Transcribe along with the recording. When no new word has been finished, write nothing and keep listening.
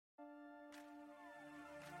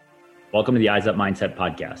Welcome to the Eyes Up Mindset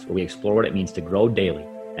podcast, where we explore what it means to grow daily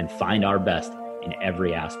and find our best in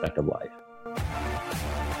every aspect of life.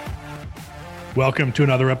 Welcome to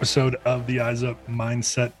another episode of the Eyes Up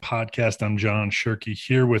Mindset podcast. I'm John Shirky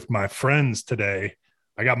here with my friends today.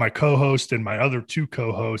 I got my co-host and my other two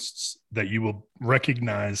co-hosts that you will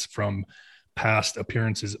recognize from past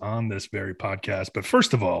appearances on this very podcast. But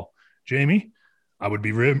first of all, Jamie, I would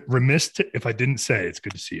be remiss if I didn't say it's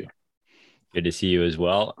good to see you. Good to see you as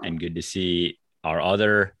well, and good to see our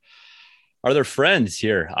other friends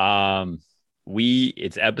here.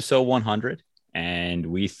 It's episode 100, and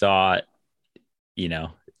we thought,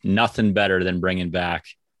 nothing better than bringing back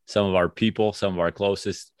some of our people, some of our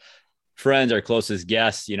closest friends, our closest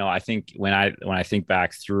guests. I think when I think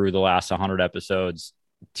back through the last 100 episodes,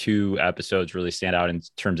 2 episodes really stand out in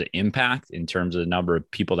terms of impact, in terms of the number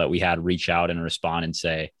of people that we had reach out and respond and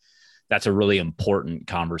say, that's a really important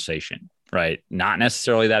conversation. Right. Not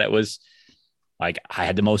necessarily that it was like I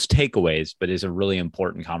had the most takeaways, but it's a really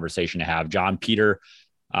important conversation to have. John Peter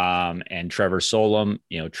and Trevor Solom,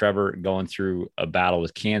 Trevor going through a battle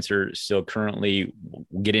with cancer still currently.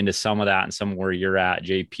 We'll get into some of that and some where you're at.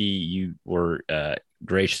 JP, you were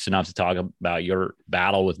gracious enough to talk about your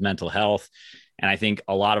battle with mental health. And I think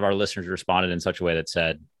a lot of our listeners responded in such a way that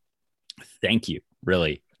said, thank you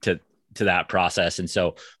really to that process. And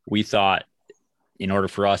so we thought, in order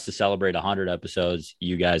for us to celebrate 100 episodes,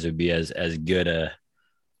 you guys would be as good a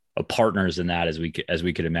partners in that as we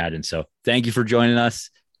could imagine. So thank you for joining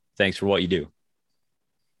us. Thanks for what you do.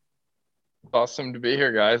 Awesome to be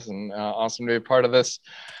here, guys, and awesome to be part of this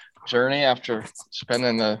journey after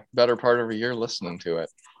spending the better part of a year listening to it.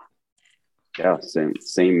 Yeah,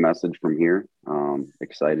 same message from here.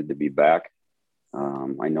 Excited to be back.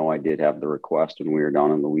 I know I did have the request when we were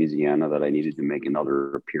down in Louisiana that I needed to make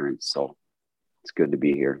another appearance, so it's good to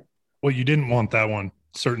be here. Well, you didn't want that one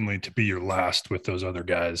certainly to be your last with those other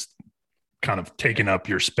guys kind of taking up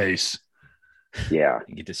your space. Yeah.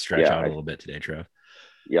 You get to stretch out a little bit today, Trev.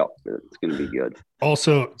 Yep. It's going to be good.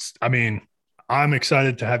 Also, I'm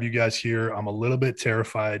excited to have you guys here. I'm a little bit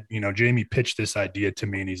terrified. Jamie pitched this idea to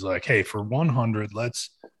me and he's like, hey, for 100, let's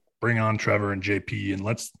bring on Trevor and JP and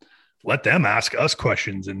let's let them ask us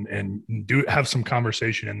questions and have some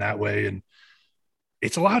conversation in that way. And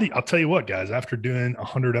it's a lot. I'll tell you what, guys, after doing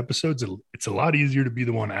 100 episodes, it's a lot easier to be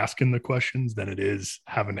the one asking the questions than it is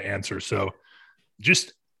having to answer. So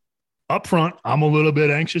just up front, I'm a little bit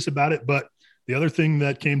anxious about it. But the other thing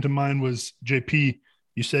that came to mind was, JP,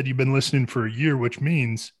 you said you've been listening for a year, which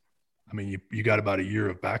means, you got about a year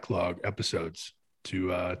of backlog episodes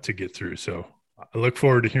to get through. So I look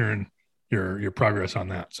forward to hearing your progress on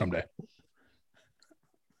that someday.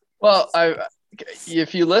 Well,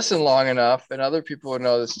 if you listen long enough, and other people would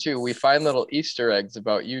know this too, we find little Easter eggs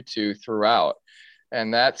about you two throughout.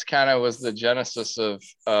 And that's kind of was the genesis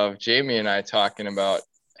of Jamie and I talking about,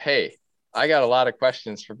 hey, I got a lot of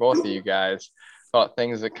questions for both of you guys about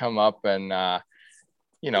things that come up. And, I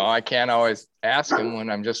can't always ask them when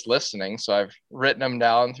I'm just listening. So I've written them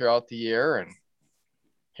down throughout the year, and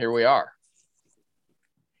here we are.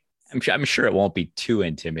 I'm sure it won't be too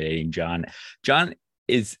intimidating, John.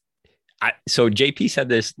 So JP said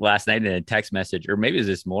this last night in a text message, or maybe it was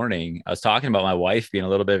this morning. I was talking about my wife being a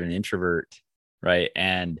little bit of an introvert, right?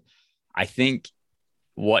 And I think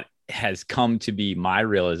what has come to be my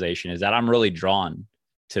realization is that I'm really drawn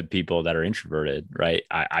to people that are introverted, right?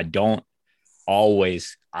 I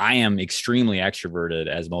am extremely extroverted,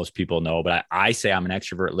 as most people know, but I say I'm an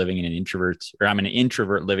extrovert living in an introvert, or I'm an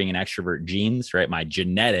introvert living in extrovert genes, right? My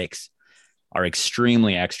genetics are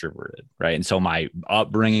extremely extroverted, right? And so my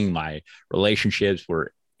upbringing, my relationships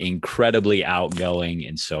were incredibly outgoing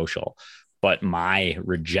and social, but my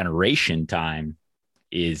regeneration time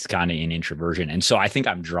is kind of in introversion. And so I think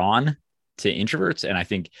I'm drawn to introverts. And I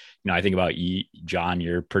think, I think about you, John,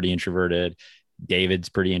 you're pretty introverted. David's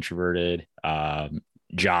pretty introverted.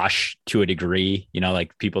 Josh, to a degree,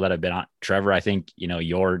 like people that have been on. Trevor, I think,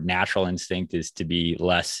 your natural instinct is to be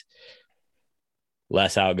less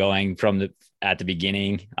outgoing at the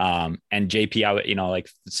beginning. And JP,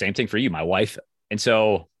 same thing for you, my wife. And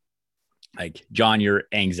so like John, your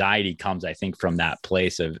anxiety comes, I think, from that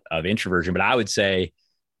place of introversion. But I would say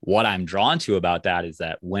what I'm drawn to about that is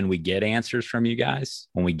that when we get answers from you guys,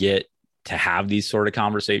 when we get to have these sort of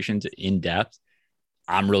conversations in depth,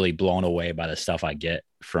 I'm really blown away by the stuff I get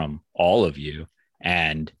from all of you.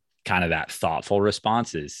 And kind of that thoughtful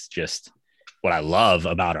response is just what I love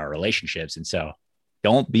about our relationships. And so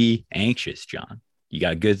don't be anxious, John. You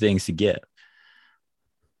got good things to give.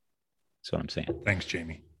 That's what I'm saying. Thanks,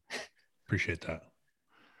 Jamie. Appreciate that.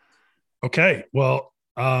 Okay. Well,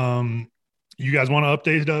 You guys want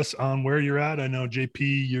to update us on where you're at? I know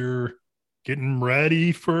JP, you're getting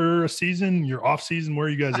ready for a season. You're off season. Where are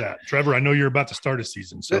you guys at? Trevor, I know you're about to start a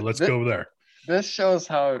season, so let's go there. This shows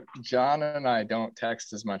how John and I don't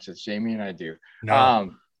text as much as Jamie and I do.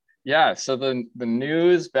 No. Yeah. So the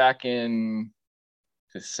news back in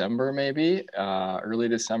December, maybe early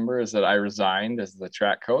December, is that I resigned as the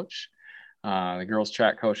track coach, the girls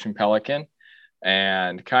track coach in Pelican.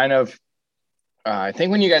 And kind of, I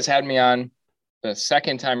think when you guys had me on the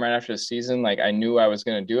second time right after the season, like I knew I was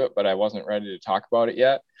going to do it, but I wasn't ready to talk about it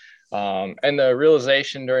yet. And the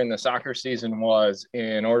realization during the soccer season was,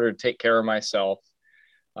 in order to take care of myself,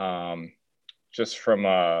 just from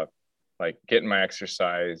like getting my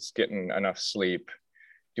exercise, getting enough sleep,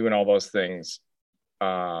 doing all those things.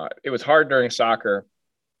 It was hard during soccer.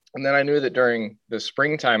 And then I knew that during the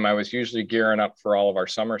springtime, I was usually gearing up for all of our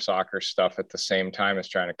summer soccer stuff at the same time as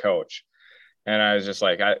trying to coach. And I was just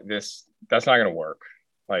like, that's not going to work.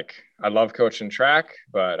 Like, I love coaching track,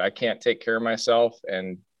 but I can't take care of myself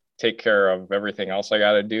and take care of everything else I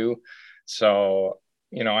got to do. So,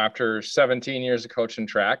 after 17 years of coaching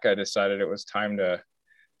track, I decided it was time to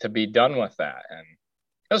be done with that. And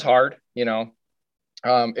it was hard,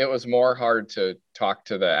 it was more hard to talk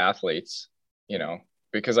to the athletes,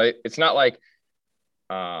 because it's not like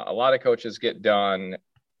a lot of coaches get done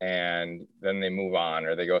and then they move on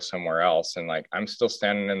or they go somewhere else. And like, I'm still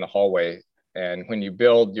standing in the hallway. And when you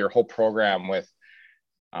build your whole program with,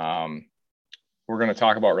 we're going to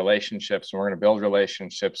talk about relationships, and we're going to build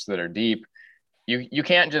relationships that are deep. You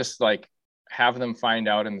can't just like have them find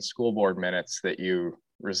out in the school board minutes that you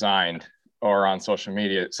resigned or on social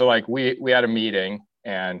media. So like we had a meeting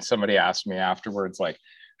and somebody asked me afterwards, like,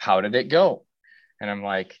 how did it go? And I'm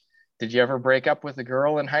like, did you ever break up with a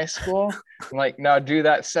girl in high school? I'm like, no, do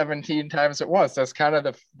that 17 times at once. That's kind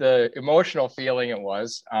of the emotional feeling it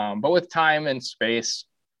was. But with time and space,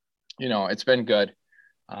 it's been good.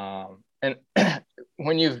 And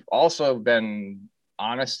when you've also been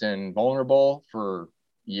honest and vulnerable for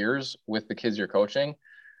years with the kids you're coaching,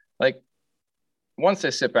 like once they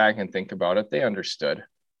sit back and think about it, they understood.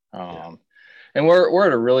 And we're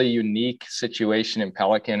at a really unique situation in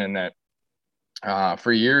Pelican in that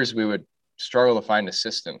for years we would struggle to find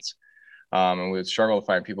assistants, and we would struggle to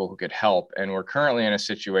find people who could help. And we're currently in a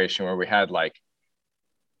situation where we had like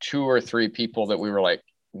 2 or 3 people that we were like,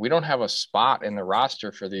 we don't have a spot in the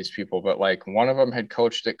roster for these people, but like one of them had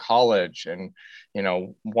coached at college, and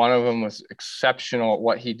one of them was exceptional at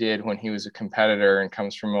what he did when he was a competitor and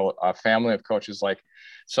comes from a family of coaches. Like,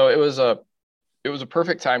 so it was a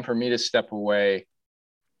perfect time for me to step away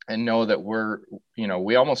and know that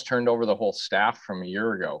we almost turned over the whole staff from a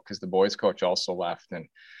year ago because the boys coach also left,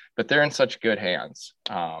 but they're in such good hands.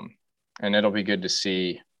 And it'll be good to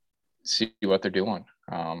see what they're doing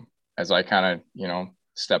as I kind of,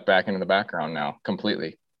 step back into the background now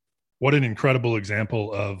completely. What an incredible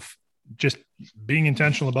example of just being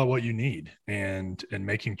intentional about what you need and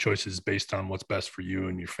making choices based on what's best for you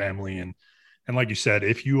and your family. And like you said,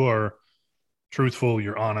 if you are truthful,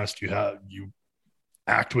 you're honest, you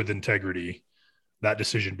act with integrity, that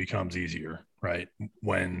decision becomes easier, right?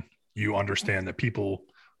 When you understand that people,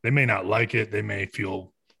 they may not like it, they may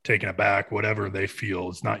feel taken aback, whatever they feel,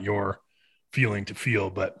 it's not your feeling to feel,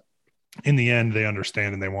 but in the end, they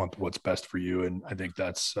understand and they want what's best for you. And I think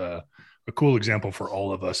that's a cool example for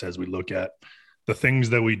all of us as we look at the things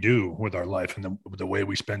that we do with our life and the way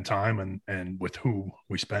we spend time and with who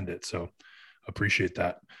we spend it. So appreciate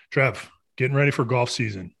that. Trev, getting ready for golf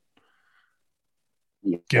season.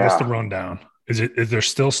 Yeah. Give us the rundown. Is there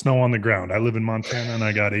still snow on the ground? I live in Montana and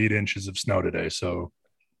I got 8 inches of snow today. So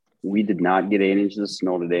we did not get 8 inches of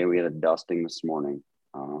snow today. We had a dusting this morning.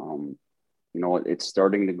 It's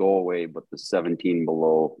starting to go away, but the 17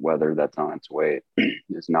 below weather that's on its way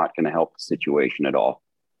is not going to help the situation at all.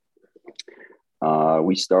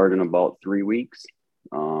 We start in about 3 weeks.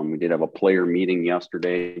 We did have a player meeting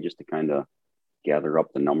yesterday just to kind of gather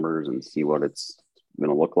up the numbers and see what it's going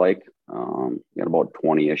to look like. Got about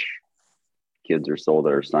 20-ish kids or so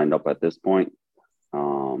that are signed up at this point.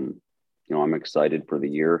 I'm excited for the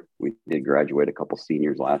year. We did graduate a couple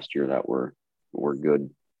seniors last year that were good,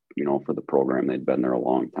 for the program. They'd been there a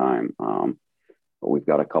long time. But we've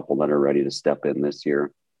got a couple that are ready to step in this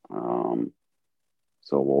year.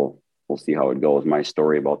 So we'll see how it goes. My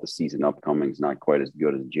story about the season upcoming is not quite as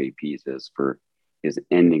good as JP's is for his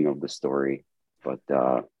ending of the story. But,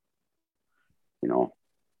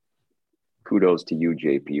 kudos to you,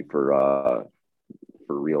 JP, for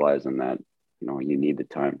realizing that, you need the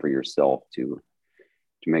time for yourself to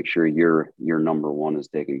make sure your number one is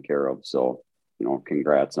taken care of. So,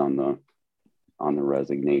 congrats on the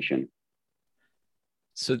resignation.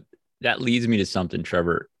 So that leads me to something,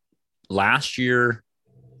 Trevor. Last year,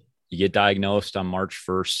 you get diagnosed on March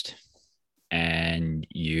 1st, and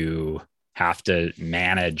you have to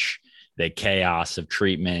manage the chaos of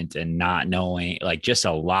treatment and not knowing, like just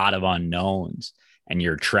a lot of unknowns. And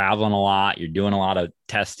you're traveling a lot, you're doing a lot of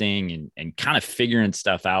testing and kind of figuring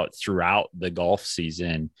stuff out throughout the golf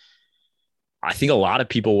season. I think a lot of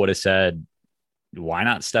people would have said, why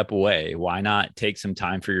not step away? Why not take some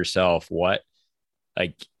time for yourself?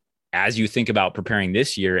 Like, as you think about preparing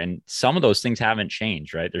this year, and some of those things haven't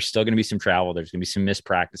changed, right? There's still going to be some travel. There's going to be some missed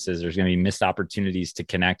practices. There's going to be missed opportunities to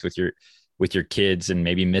connect with your kids and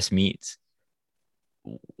maybe miss meets.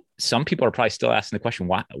 Some people are probably still asking the question,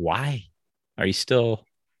 why are you still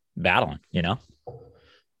battling,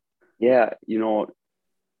 Yeah.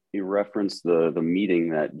 You referenced the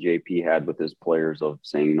meeting that JP had with his players of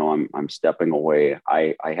saying, I'm stepping away.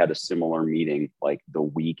 I had a similar meeting like the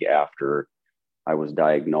week after I was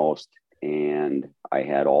diagnosed, and I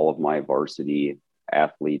had all of my varsity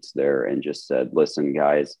athletes there and just said, listen,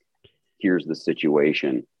 guys, here's the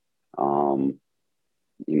situation.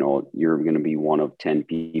 You're going to be one of 10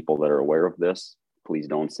 people that are aware of this. Please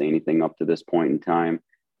don't say anything up to this point in time.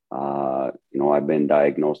 I've been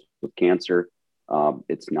diagnosed with cancer.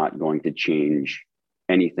 It's not going to change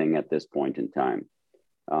anything at this point in time.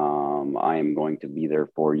 I am going to be there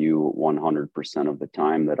for you 100% of the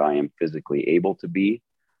time that I am physically able to be.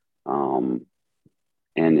 And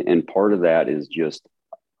part of that is just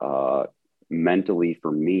mentally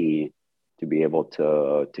for me to be able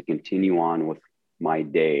to continue on with my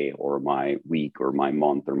day or my week or my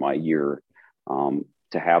month or my year,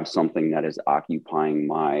 to have something that is occupying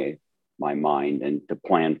my mind and to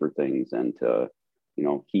plan for things and to,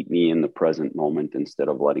 keep me in the present moment instead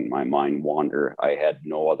of letting my mind wander. I had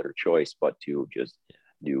no other choice but to just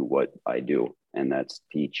do what I do, and that's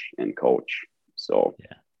teach and coach. So,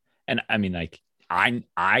 yeah. And I mean, like,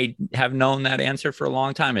 I have known that answer for a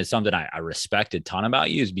long time. It's something I respect a ton about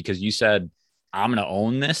you, is because you said, I'm going to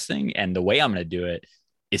own this thing. And the way I'm going to do it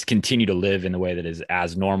is continue to live in the way that is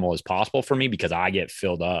as normal as possible for me, because I get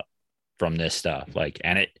filled up from this stuff.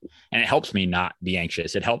 And it helps me not be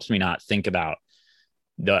anxious. It helps me not think about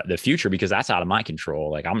the future, because that's out of my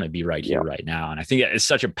control. Like, I'm going to be right here, right now. And I think it's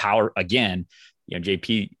such a power. Again,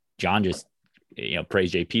 John just,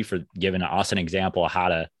 praised JP for giving us an example of how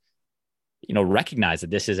to, recognize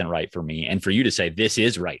that this isn't right for me. And for you to say, this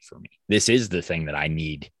is right for me, this is the thing that I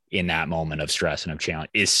need in that moment of stress and of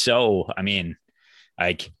challenge, is so,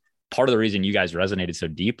 like, part of the reason you guys resonated so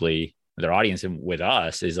deeply with our audience and with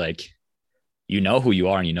us is like, who you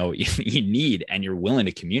are and what you need, and you're willing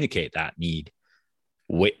to communicate that need.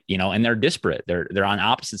 And they're disparate. They're on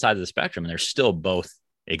opposite sides of the spectrum, and they're still both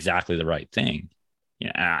exactly the right thing.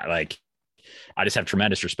 I just have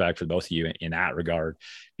tremendous respect for both of you in that regard,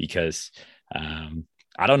 because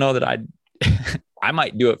I don't know that I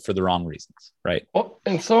might do it for the wrong reasons. Right. Well,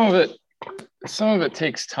 and some of it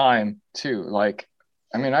takes time too. Like,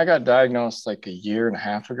 I got diagnosed like a year and a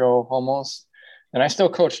half ago almost, and I still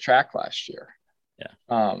coached track last year.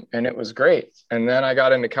 Yeah. And it was great. And then I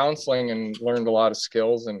got into counseling and learned a lot of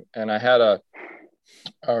skills. And I had a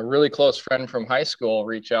really close friend from high school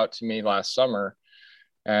reach out to me last summer,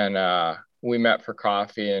 and we met for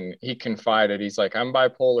coffee, and he confided, he's like, I'm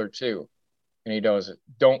bipolar too. And he goes,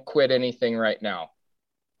 don't quit anything right now.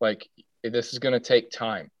 Like, this is going to take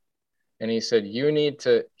time. And he said, you need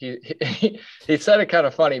to, he said it kind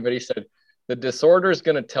of funny, but he said, the disorder is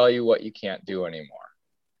going to tell you what you can't do anymore.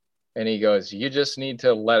 And he goes, you just need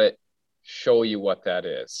to let it show you what that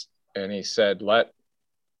is. And he said,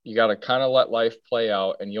 you got to kind of let life play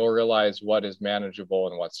out, and you'll realize what is manageable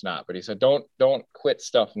and what's not. But he said, don't quit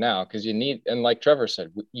stuff now, because you need, and like Trevor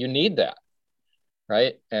said, you need that.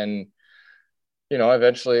 Right. And,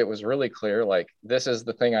 eventually it was really clear, like, this is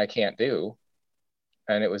the thing I can't do.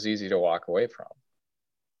 And it was easy to walk away from.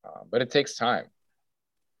 But it takes time.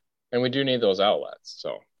 And we do need those outlets.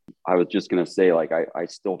 So I was just going to say, like, I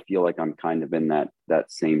still feel like I'm kind of in that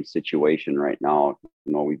same situation right now.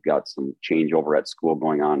 We've got some changeover at school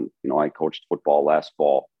going on. I coached football last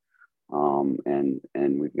fall, and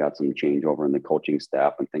we've got some changeover in the coaching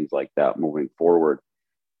staff and things like that moving forward.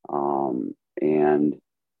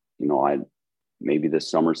 Maybe this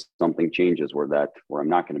summer something changes where I'm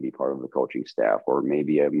not going to be part of the coaching staff, or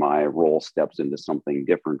maybe my role steps into something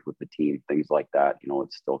different with the team, things like that.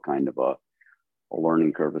 It's still kind of a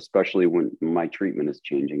learning curve, especially when my treatment is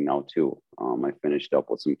changing now too. I finished up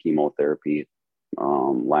with some chemotherapy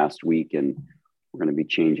last week, and we're going to be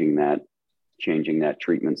changing that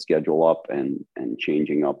treatment schedule up and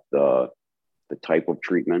changing up the type of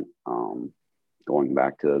treatment. going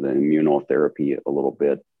back to the immunotherapy a little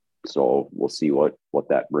bit. So we'll see what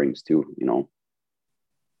that brings too, you know.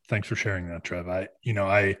 Thanks for sharing that, Trev.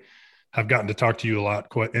 I have gotten to talk to you a lot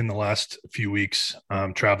quite in the last few weeks,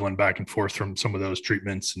 traveling back and forth from some of those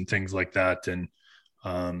treatments and things like that. And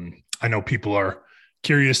I know people are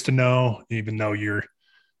curious to know, even though you're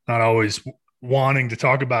not always wanting to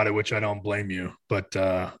talk about it, which I don't blame you, but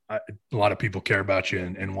a lot of people care about you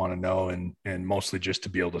and want to know, and mostly just to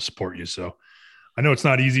be able to support you. So I know it's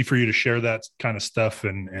not easy for you to share that kind of stuff,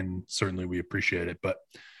 and certainly we appreciate it. But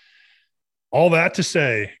all that to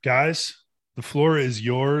say, guys, the floor is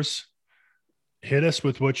yours. Hit us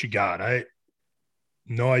with what you got. I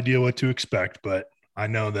no idea what to expect, but I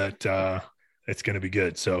know that it's going to be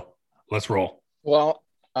good. So let's roll. Well,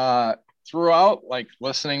 throughout like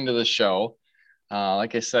listening to the show,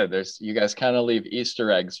 like I said, you guys kind of leave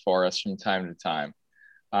Easter eggs for us from time to time.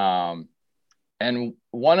 And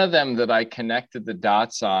one of them that I connected the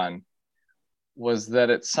dots on was that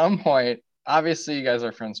at some point, obviously you guys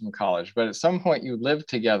are friends from college, but at some point you lived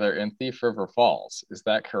together in Thief River Falls. Is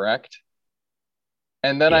that correct?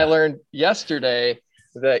 And then I learned yesterday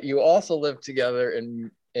that you also lived together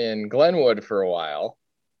in Glenwood for a while.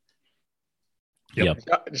 Yep.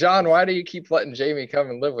 John, why do you keep letting Jamie come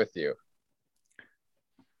and live with you?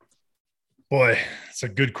 Boy, it's a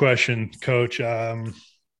good question, Coach.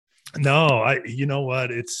 No, you know what?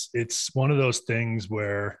 It's one of those things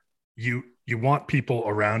where you want people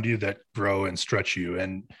around you that grow and stretch you.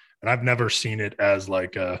 And I've never seen it as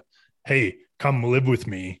like hey, come live with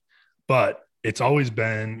me. But it's always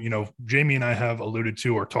been, you know, Jamie and I have alluded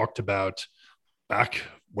to or talked about back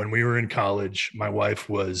when we were in college. My wife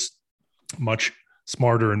was much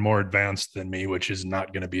smarter and more advanced than me, which is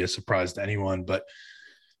not going to be a surprise to anyone, but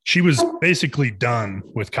she was basically done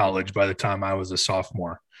with college by the time I was a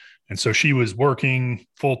sophomore. And so she was working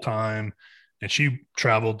full time and she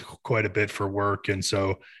traveled quite a bit for work. And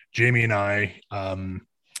so Jamie and I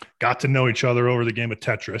got to know each other over the game of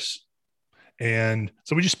Tetris. And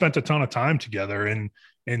so we just spent a ton of time together,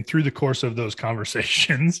 and through the course of those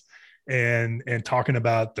conversations and talking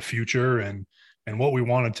about the future and what we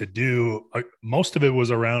wanted to do, most of it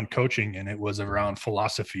was around coaching, and it was around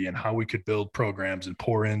philosophy and how we could build programs and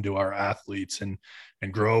pour into our athletes and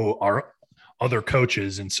grow our other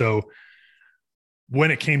coaches. And so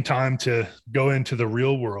when it came time to go into the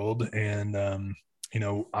real world and, you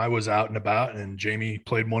know, I was out and about and Jamie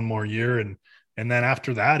played one more year. And then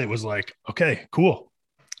after that, it was like, okay, cool.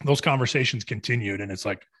 Those conversations continued. And it's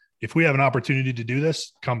like, if we have an opportunity to do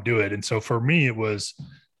this, come do it. And so for me, it was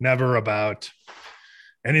never about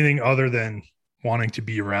anything other than wanting to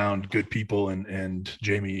be around good people. And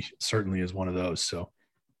Jamie certainly is one of those. So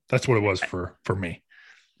that's what it was for me.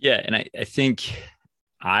 Yeah. And I think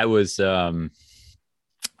I was a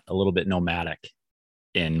little bit nomadic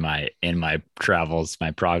in my travels, my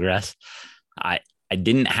progress. I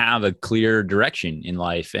didn't have a clear direction in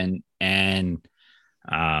life. And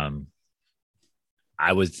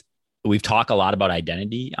we've talked a lot about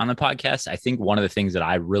identity on the podcast. I think one of the things that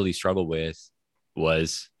I really struggled with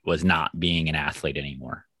was not being an athlete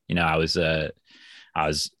anymore. You know, I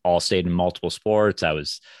was all state in multiple sports. I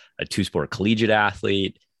was a 2-sport collegiate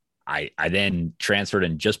athlete. I then transferred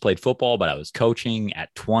and just played football, but I was coaching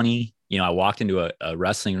at 20. You know, I walked into a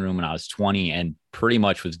wrestling room when I was 20 and pretty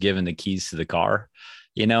much was given the keys to the car,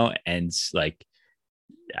 you know, and like,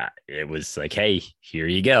 it was like, hey, here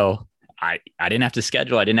you go. I didn't have to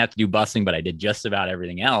schedule. I didn't have to do busing, but I did just about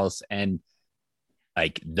everything else. And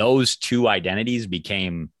like those two identities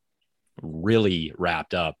became really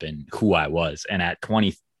wrapped up in who I was. And at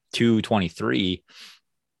 22, 23,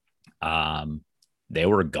 they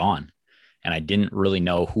were gone. And I didn't really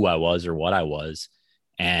know who I was or what I was.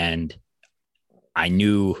 And I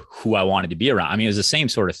knew who I wanted to be around. I mean, it was the same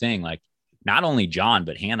sort of thing. Like not only John,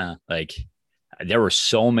 but Hannah, like there were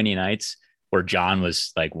so many nights where John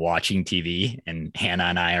was like watching TV and Hannah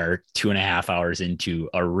and I are 2.5 hours into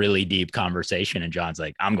a really deep conversation. And John's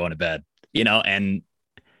like, I'm going to bed, you know, and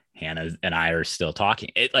Hannah and I are still talking.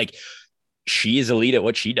 It like, she is elite at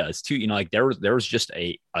what she does too. You know, like there was just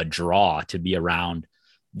a draw to be around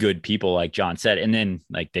good people, like John said. And then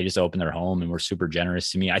like, they just opened their home and were super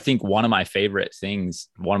generous to me. I think one of my favorite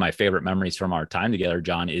memories from our time together,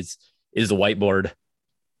 John, is the whiteboard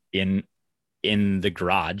in the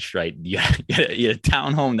garage, right? You had a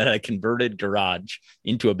townhome that had a converted garage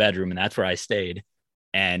into a bedroom, and that's where I stayed.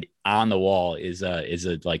 And on the wall is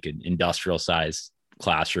like an industrial size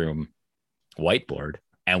classroom whiteboard.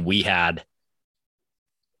 And we had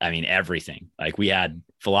I mean, everything. Like we had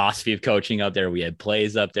philosophy of coaching up there. We had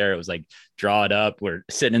plays up there. It was like, draw it up. We're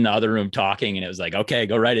sitting in the other room talking, and it was like, okay,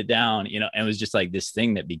 go write it down. And it was just like this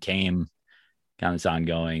thing that became kind of this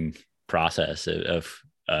ongoing process of,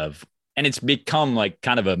 and it's become like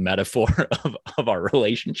kind of a metaphor of our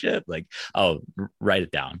relationship. Like, oh, write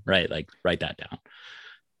it down, right? Like write that down.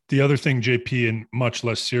 The other thing, JP, and much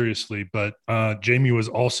less seriously, but Jamie was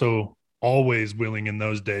also always willing in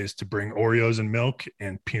those days to bring Oreos and milk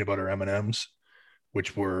and peanut butter M&Ms,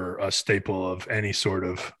 which were a staple of any sort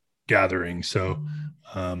of gathering. So,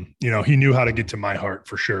 he knew how to get to my heart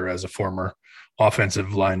for sure as a former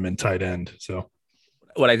offensive lineman, tight end. So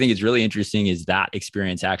what I think is really interesting is that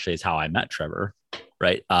experience actually is how I met Trevor,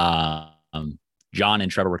 right? John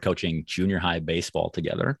and Trevor were coaching junior high baseball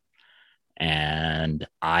together. And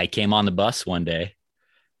I came on the bus one day,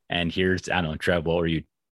 and I don't know, Trev, what were you,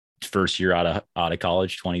 first year out of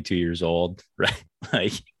college, 22 years old, right?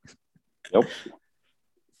 Like, yep.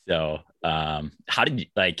 So, how did you,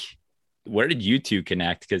 like, where did you two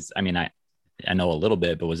connect? Because I mean, I know a little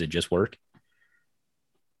bit, but was it just work?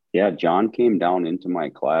 Yeah, John came down into my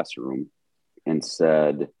classroom and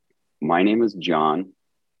said, "My name is John.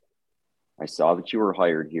 I saw that you were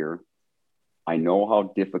hired here. I know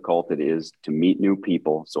how difficult it is to meet new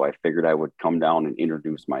people, so I figured I would come down and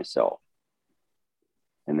introduce myself."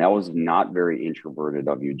 And that was not very introverted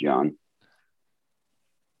of you, John.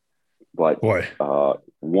 But boy,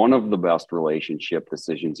 one of the best relationship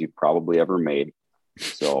decisions you've probably ever made.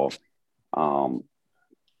 So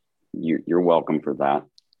you're welcome for that.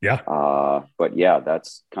 Yeah. But yeah,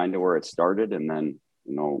 that's kind of where it started. And then,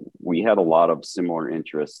 we had a lot of similar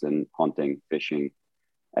interests in hunting, fishing,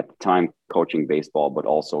 at the time coaching baseball, but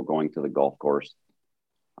also going to the golf course.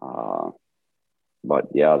 But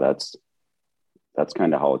yeah, that's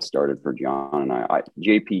kind of how it started for John and I.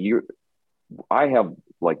 JP, I have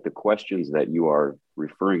like the questions that you are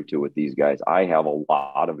referring to with these guys. I have a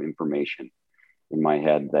lot of information in my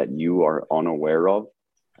head that you are unaware of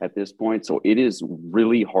at this point. So it is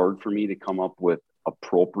really hard for me to come up with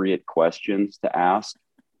appropriate questions to ask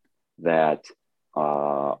that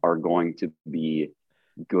are going to be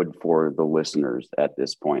good for the listeners at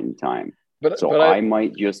this point in time. But I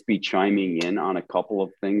might just be chiming in on a couple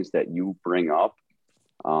of things that you bring up,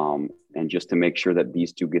 and just to make sure that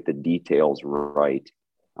these two get the details right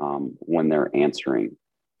when they're answering.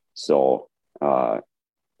 So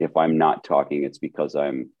if I'm not talking, it's because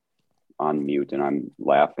I'm on mute and I'm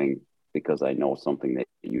laughing because I know something that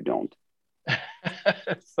you don't.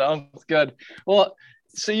 Sounds good. Well,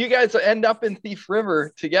 so you guys end up in Thief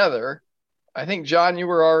River together. I think, John, you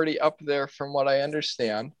were already up there from what I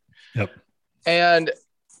understand. Yep. And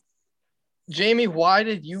Jamie, why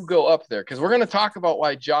did you go up there? Because we're going to talk about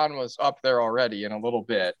why John was up there already in a little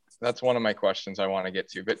bit. That's one of my questions I want to get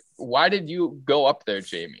to. But why did you go up there,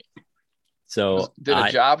 Jamie? So did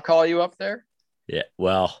a job call you up there? Yeah,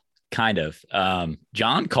 well, kind of.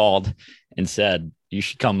 John called and said, you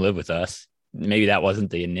should come live with us. Maybe that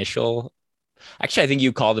wasn't the initial. Actually, I think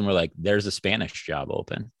you called and were like, there's a Spanish job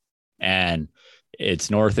open and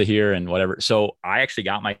it's north of here and whatever. So I actually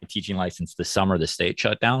got my teaching license the summer the state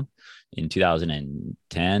shut down in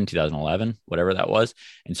 2010, 2011, whatever that was.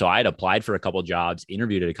 And so I had applied for a couple of jobs,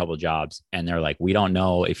 interviewed at a couple of jobs, and they're like, we don't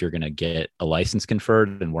know if you're going to get a license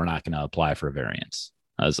conferred and we're not going to apply for a variance.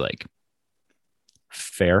 I was like,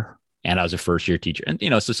 fair. And I was a first year teacher. And,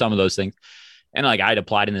 so some of those things. And like I'd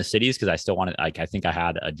applied in the cities because I still wanted, like, I think I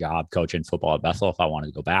had a job coaching football at Bethel if I wanted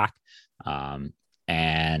to go back.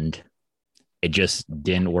 And it just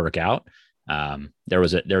didn't work out. There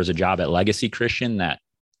was a job at Legacy Christian that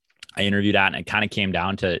I interviewed at, and it kind of came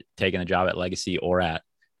down to taking the job at Legacy or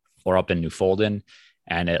up in New Fulton.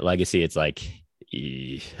 And at Legacy, it's like,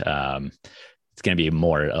 it's going to be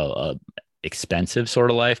more expensive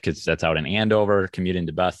sort of life because that's out in Andover, commuting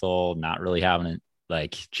to Bethel, not really having it.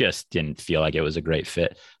 Like, just didn't feel like it was a great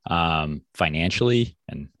fit financially.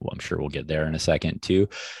 And I'm sure we'll get there in a second too.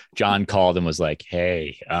 John called and was like,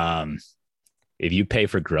 hey, if you pay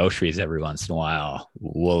for groceries every once in a while,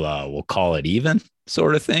 we'll call it even,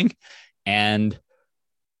 sort of thing. And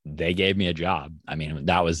they gave me a job. I mean,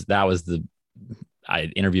 I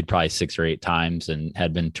interviewed probably 6 or 8 times and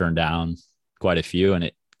had been turned down quite a few. And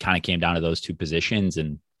it kind of came down to those 2 positions.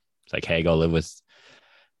 And it's like, hey, go live with,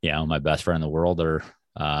 my best friend in the world, or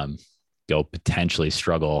go potentially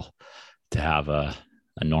struggle to have a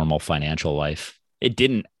normal financial life. I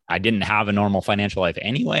didn't have a normal financial life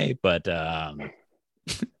anyway, but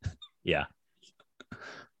yeah,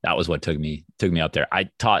 that was what took me up there. I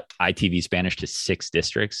taught ITV Spanish to 6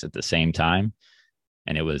 districts at the same time,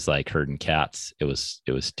 and it was like herding cats. It was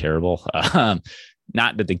terrible.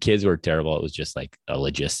 Not that the kids were terrible. It was just like a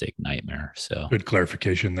logistic nightmare. So Good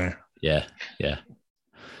clarification there. yeah. Yeah.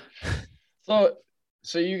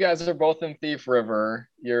 So you guys are both in Thief River.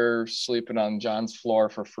 You're sleeping on John's floor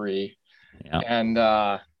for free. Yeah. And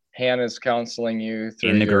Hannah's counseling you through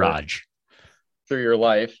In the garage. through your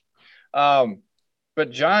life. But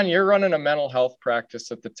John, you're running a mental health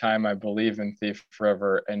practice at the time, I believe, in Thief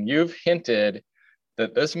River. And you've hinted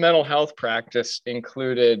that this mental health practice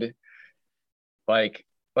included like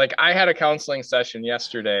I had a counseling session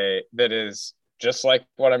yesterday that is just like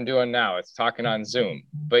what I'm doing now. It's talking on Zoom,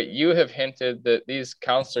 but you have hinted that these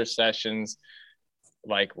counselor sessions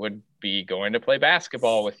like would be going to play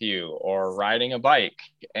basketball with you or riding a bike.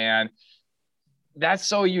 And that's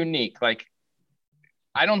so unique. Like,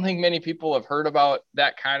 I don't think many people have heard about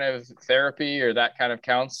that kind of therapy or that kind of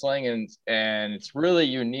counseling. And it's really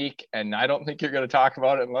unique. And I don't think you're going to talk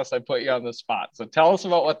about it unless I put you on the spot. So tell us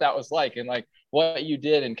about what that was like and like what you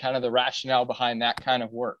did and kind of the rationale behind that kind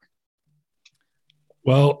of work.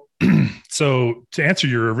 Well, so to answer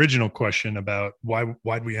your original question about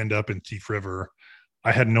why'd we end up in Thief River,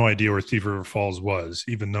 I had no idea where Thief River Falls was,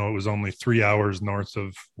 even though it was only 3 hours north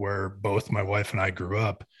of where both my wife and I grew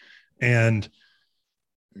up. And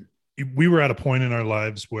we were at a point in our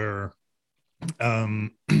lives where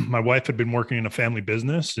my wife had been working in a family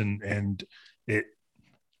business and it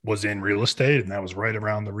was in real estate, and that was right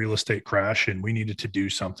around the real estate crash, and we needed to do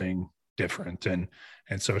something different. And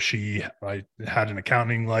so I had an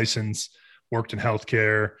accounting license, worked in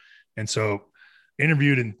healthcare. And so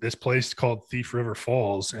interviewed in this place called Thief River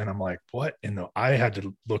Falls. And I'm like, what? I had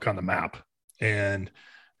to look on the map. And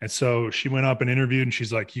so she went up and interviewed, and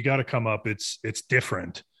she's like, you got to come up. It's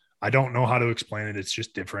different. I don't know how to explain it. It's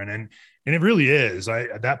just different. And it really is.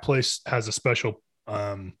 That place has a special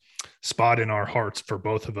spot in our hearts for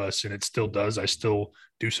both of us. And it still does. I still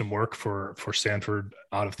do some work for Sanford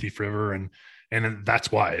out of Thief River. And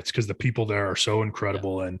that's why. It's because the people there are so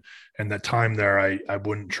incredible. And the time there, I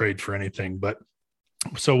wouldn't trade for anything. But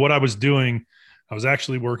so what I was doing, I was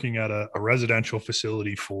actually working at a residential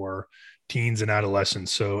facility for teens and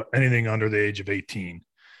adolescents. So anything under the age of 18,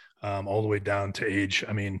 all the way down to age,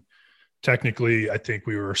 I mean, technically, I think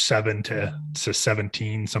we were 7 to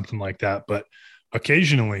 17, something like that. But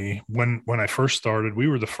occasionally when I first started, we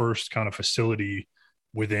were the first kind of facility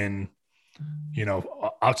within,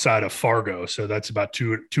 outside of Fargo. So that's about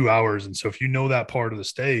two hours. And so if you know that part of the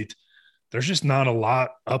state, there's just not a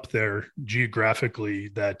lot up there geographically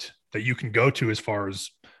that you can go to as far as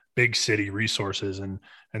big city resources. And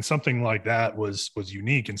something like that was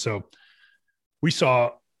unique. And so we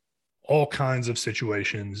saw all kinds of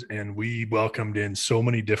situations, and we welcomed in so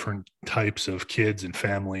many different types of kids and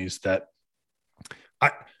families that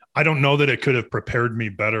I don't know that it could have prepared me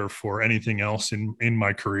better for anything else in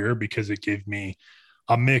my career, because it gave me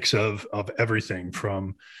a mix of everything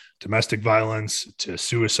from domestic violence to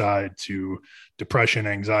suicide to depression,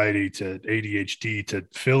 anxiety to ADHD to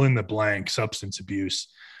fill in the blank, substance abuse,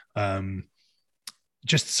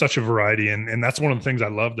 just such a variety. And that's one of the things I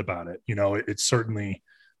loved about it. It certainly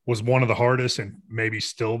was one of the hardest, and maybe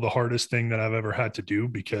still the hardest thing that I've ever had to do,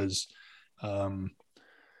 because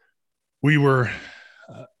we were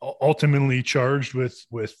ultimately charged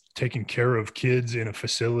with taking care of kids in a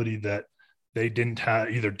facility that they didn't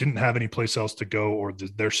have any place else to go, or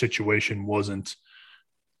their situation wasn't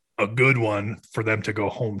a good one for them to go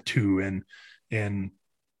home to. And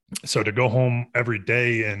so to go home every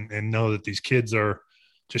day and know that these kids are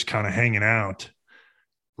just kind of hanging out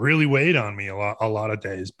really weighed on me a lot of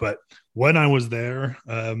days. But when I was there,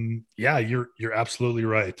 you're absolutely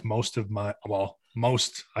right.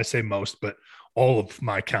 But all of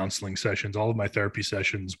my counseling sessions, all of my therapy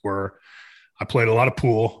sessions I played a lot of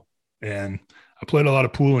pool, and I played a lot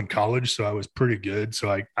of pool in college. So I was pretty good.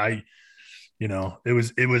 So it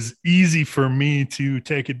was easy for me to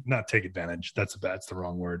not take advantage. That's the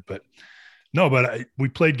wrong word, but no, we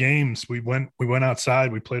played games. We went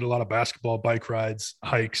outside. We played a lot of basketball, bike rides,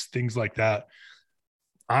 hikes, things like that.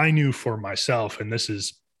 I knew for myself, and this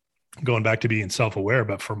is going back to being self-aware,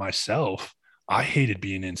 but for myself, I hated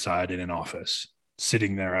being inside in an office,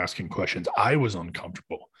 sitting there asking questions. I was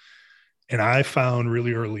uncomfortable. And I found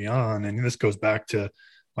really early on, and this goes back to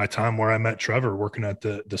my time where I met Trevor working at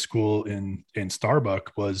the school in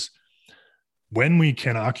Starbuck, was when we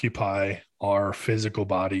can occupy our physical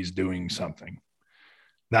bodies doing something,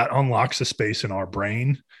 that unlocks a space in our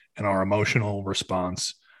brain and our emotional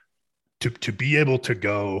response to be able to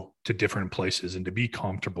go to different places and to be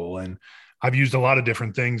comfortable. And I've used a lot of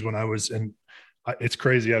different things when I was in. It's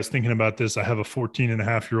crazy. I was thinking about this. I have a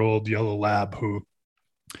 14-and-a-half-year-old yellow lab who,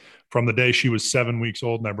 from the day she was 7 weeks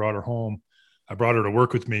old and I brought her home, I brought her to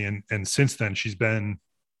work with me. And since then she's been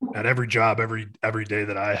at every job, every day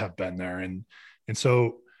that I have been there. And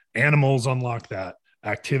so animals unlock that,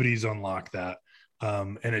 activities unlock that.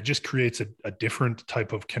 And it just creates a different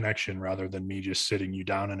type of connection rather than me just sitting you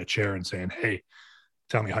down in a chair and saying, hey,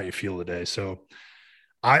 tell me how you feel today. So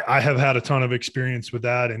I have had a ton of experience with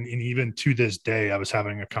that. And even to this day, I was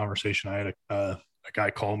having a conversation. I had a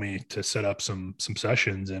guy call me to set up some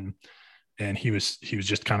sessions, and he was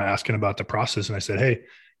just kind of asking about the process. And I said, hey,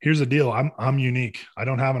 here's the deal. I'm unique. I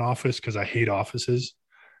don't have an office because I hate offices.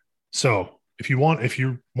 So if you want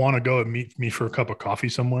to go and meet me for a cup of coffee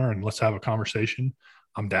somewhere and let's have a conversation,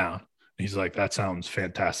 I'm down. And he's like, that sounds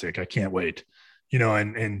fantastic. I can't wait.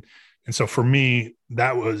 And so for me,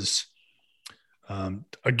 that was,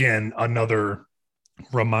 again, another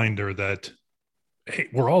reminder that, hey,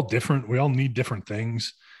 we're all different. We all need different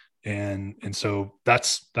things. And so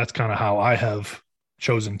that's kind of how I have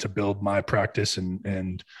chosen to build my practice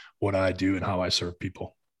and what I do and how I serve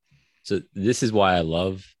people. So this is why I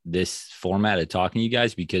love this format of talking to you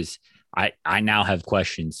guys, because I now have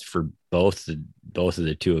questions for both of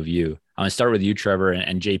the two of you. I'm gonna start with you, Trevor,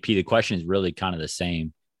 and JP. The question is really kind of the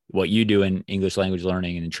same. What you do in English language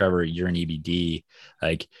learning, and Trevor, you're in EBD.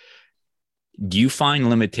 Like, do you find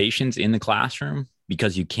limitations in the classroom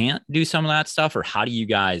because you can't do some of that stuff, or how do you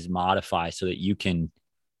guys modify so that you can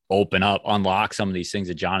open up, unlock some of these things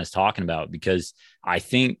that John is talking about? Because I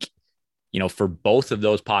think, for both of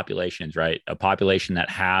those populations, right, a population that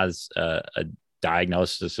has a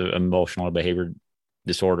diagnosis of emotional or behavior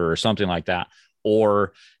disorder or something like that,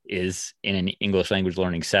 or is in an English language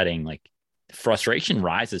learning setting, like, frustration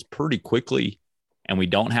rises pretty quickly, and we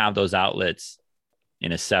don't have those outlets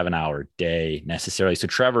in a 7-hour day necessarily. So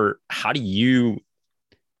Trevor, how do you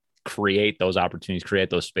create those opportunities, create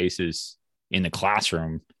those spaces in the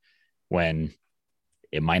classroom when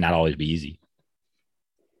it might not always be easy?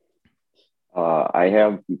 I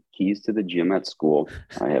have keys to the gym at school.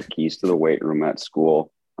 I have keys to the weight room at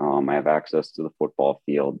school. I have access to the football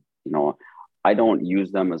field. I don't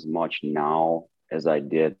use them as much now as I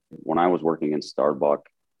did when I was working in Starbucks.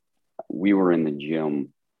 We were in the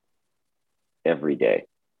gym every day.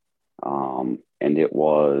 And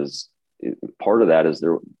part of that is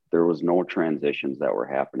there was no transitions that were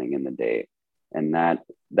happening in the day. And that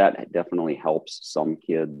definitely helps some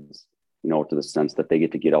kids, to the sense that they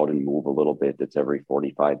get out and move a little bit. It's every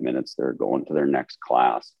 45 minutes they're going to their next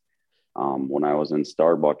class. When I was in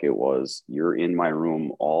Starbucks, it was, you're in my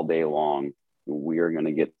room all day long. We are going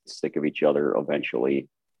to get sick of each other eventually.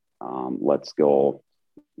 Let's go.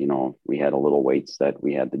 We had a little weight set.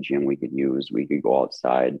 We had the gym we could use. We could go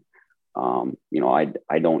outside.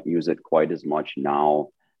 I don't use it quite as much now.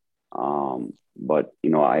 But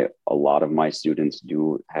a lot of my students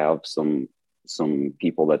do have some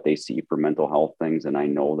people that they see for mental health things, and I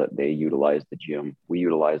know that they utilize the gym. We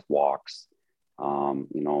utilize walks, what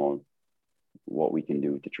we can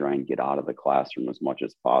do to try and get out of the classroom as much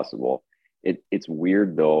as possible. It's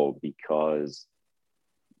weird though, because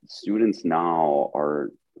students now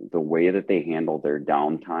the way that they handle their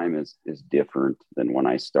downtime is different than when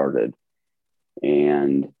I started.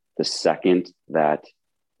 And the second that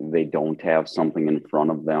they don't have something in front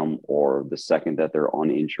of them, or the second that they're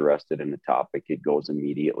uninterested in the topic, it goes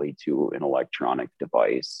immediately to an electronic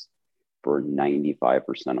device for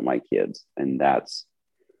 95% of my kids. And that's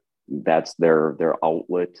their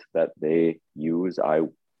outlet that they use. I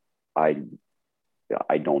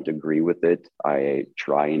don't agree with it. I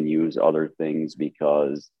try and use other things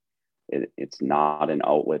because it's not an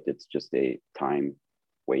outlet. It's just a time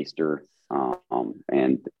waster.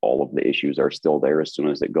 And all of the issues are still there as soon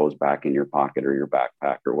as it goes back in your pocket or your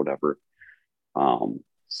backpack or whatever.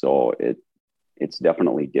 So it's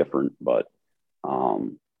definitely different, but,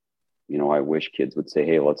 I wish kids would say,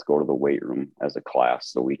 hey, let's go to the weight room as a class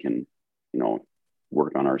so we can,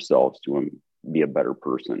 work on ourselves to be a better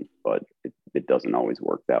person, but it doesn't always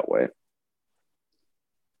work that way.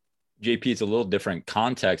 JP, it's a little different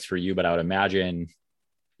context for you, but I would imagine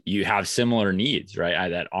you have similar needs, right?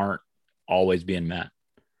 That aren't always being met.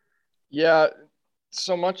 Yeah.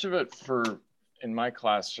 So much of it in my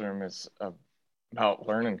classroom is about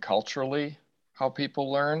learning culturally, how people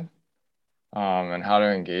learn, and how to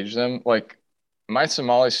engage them. Like my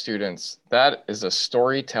Somali students, that is a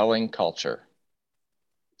storytelling culture.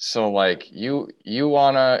 So like you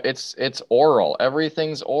wanna, it's oral.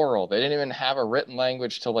 Everything's oral. They didn't even have a written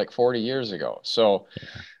language till like 40 years ago. So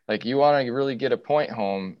like you want to really get a point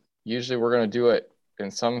home. Usually we're going to do it in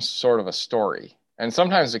some sort of a story. And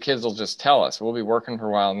sometimes the kids will just tell us. We'll be working for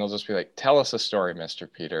a while and they'll just be like, tell us a story,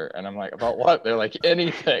 Mr. Peter. And I'm like, about what? They're like,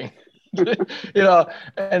 anything.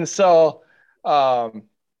 And so Part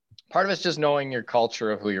of it's just knowing your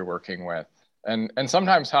culture of who you're working with. And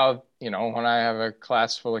sometimes how, when I have a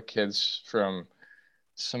class full of kids from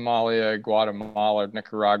Somalia, Guatemala,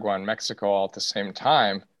 Nicaragua, and Mexico all at the same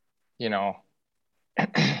time,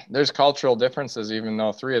 there's cultural differences, even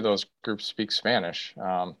though 3 of those groups speak Spanish.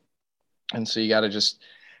 And so you got to just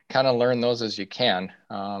kind of learn those as you can.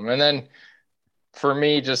 And then for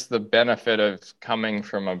me, just the benefit of coming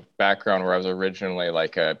from a background where I was originally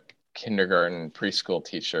like a kindergarten preschool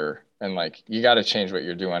teacher, and like, you got to change what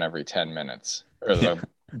you're doing every 10 minutes or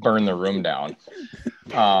burn the room down.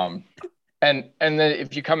 And then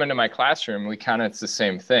if you come into my classroom, it's the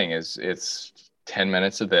same thing. It's 10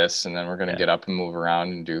 minutes of this, and then we're going to get up and move around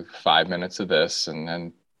and do 5 minutes of this, and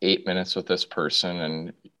then 8 minutes with this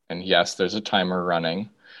person. And yes, there's a timer running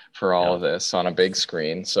for all of this on a big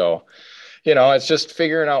screen. So, it's just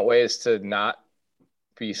figuring out ways to not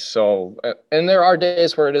be so, and there are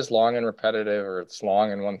days where it is long and repetitive, or it's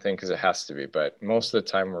long in one thing because it has to be, but most of the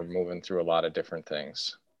time we're moving through a lot of different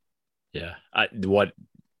things. Yeah. What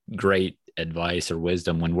great advice or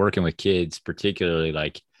wisdom when working with kids, particularly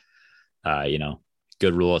like,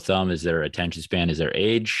 good rule of thumb is their attention span is their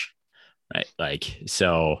age, right? Like,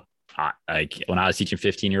 so like when I was teaching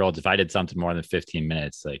 15-year-olds, if I did something more than 15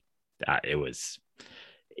 minutes, like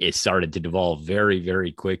it started to devolve very,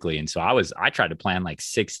 very quickly. And so I tried to plan like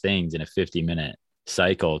 6 things in a 50-minute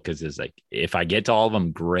cycle. Cause it's like, if I get to all of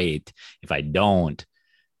them, great. If I don't,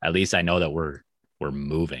 at least I know that we're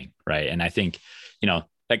moving. Right. And I think,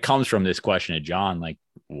 that comes from this question of John, like,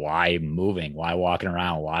 why moving, why walking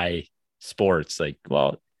around, why sports? Like,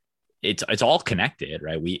 well, it's all connected,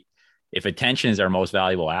 right? If attention is our most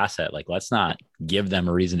valuable asset, like, let's not give them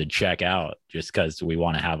a reason to check out just because we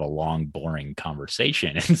want to have a long, boring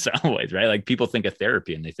conversation in some ways, right? Like, people think of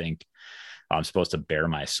therapy and they think, oh, I'm supposed to bare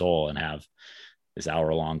my soul and have this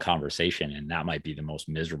hour-long conversation, and that might be the most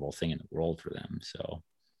miserable thing in the world for them. So,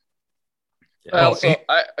 yeah.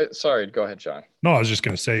 Sorry, go ahead, John. No, I was just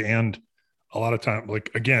going to say, and a lot of time,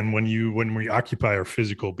 like, again, when we occupy our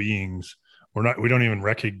physical beings, we don't even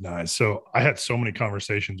recognize. So I had so many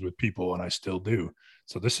conversations with people, and I still do.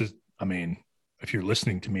 So this is, if you're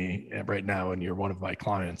listening to me right now and you're one of my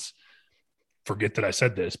clients, forget that I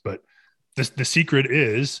said this, but the secret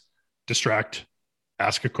is distract,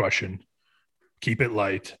 ask a question, keep it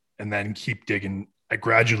light, and then keep digging,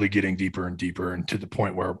 gradually getting deeper and deeper, and to the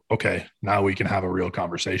point where, okay, now we can have a real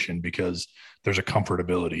conversation because there's a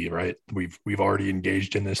comfortability, right? We've already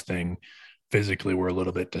engaged in this thing. Physically, we're a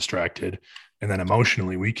little bit distracted, and then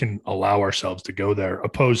emotionally we can allow ourselves to go there,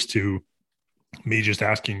 opposed to me just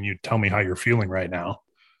asking you, tell me how you're feeling right now.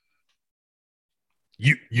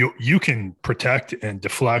 You can protect and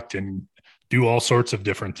deflect and do all sorts of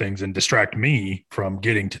different things and distract me from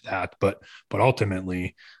getting to that, but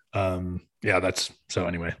ultimately, that's so.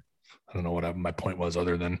 Anyway, I don't know what my point was,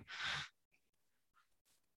 other than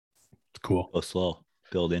it's cool. Go slow,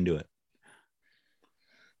 build into it.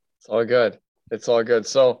 It's all good. It's all good.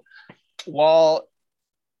 So while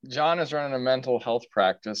John is running a mental health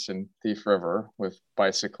practice in Thief River with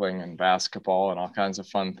bicycling and basketball and all kinds of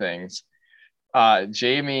fun things,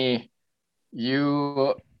 Jamie,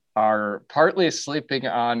 you are partly sleeping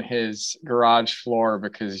on his garage floor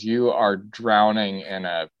because you are drowning in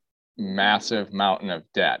a massive mountain of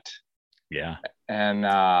debt. Yeah. And,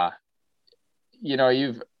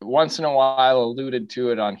 you've once in a while alluded to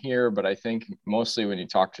it on here, but I think mostly when you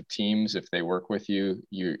talk to teams, if they work with you,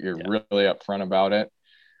 you're really upfront about it.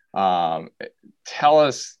 Tell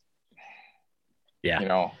us,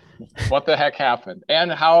 what the heck happened,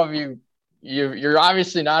 and how have you're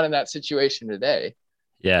obviously not in that situation today.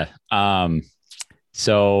 Yeah.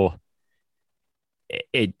 So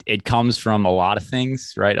it comes from a lot of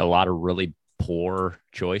things, right? A lot of really poor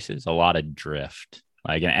choices, a lot of drift.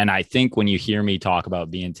 Like, and I think when you hear me talk about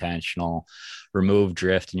be intentional, remove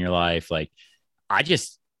drift in your life, like, I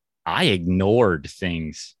ignored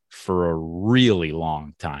things for a really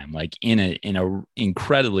long time, like in a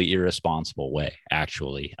incredibly irresponsible way,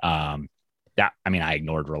 actually. I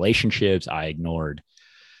ignored relationships. I ignored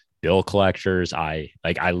bill collectors. I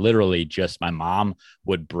literally my mom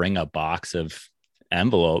would bring a box of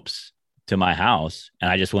envelopes to my house and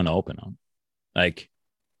I just wouldn't open them. Like,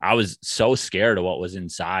 I was so scared of what was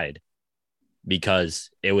inside because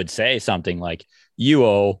it would say something like, you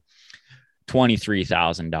owe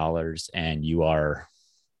 $23,000 and you are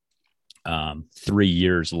 3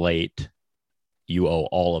 years late. You owe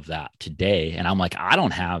all of that today. And I'm like, I don't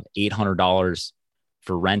have $800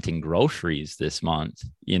 for renting groceries this month,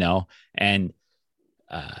 and,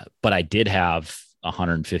 but I did have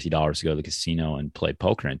 $150 to go to the casino and play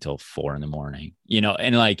poker until 4 a.m,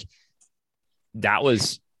 and like, that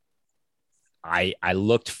was, I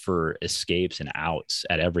looked for escapes and outs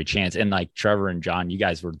at every chance. And like Trevor and John, you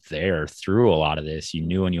guys were there through a lot of this. You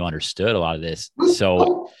knew and you understood a lot of this.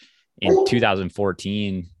 So in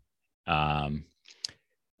 2014, a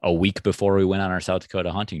week before we went on our South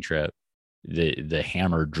Dakota hunting trip, the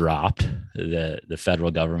hammer dropped. The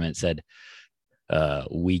federal government said,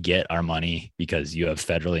 we get our money because you have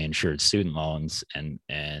federally insured student loans, and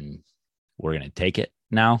we're going to take it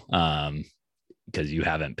now because you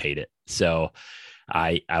haven't paid it. So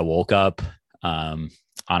I woke up on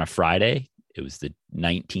a Friday. It was the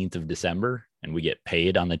 19th of December, and we get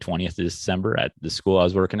paid on the 20th of December at the school I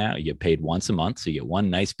was working at. You get paid once a month. So you get one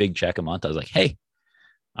nice big check a month. I was like, hey,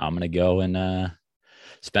 I'm going to go and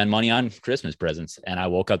spend money on Christmas presents. And I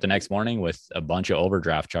woke up the next morning with a bunch of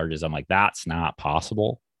overdraft charges. I'm like, that's not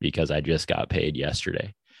possible because I just got paid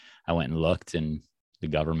yesterday. I went and looked, and the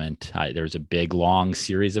government, there was a big long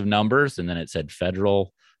series of numbers, and then it said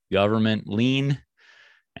federal government lien,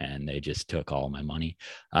 and they just took all my money.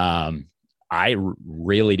 I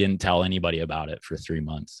really didn't tell anybody about it for 3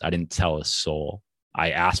 months. I didn't tell a soul.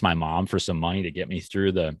 I asked my mom for some money to get me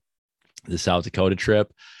through the South Dakota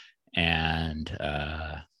trip. And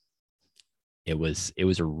it was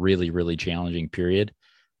a really, really challenging period.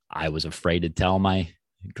 I was afraid to tell my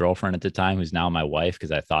girlfriend at the time, who's now my wife,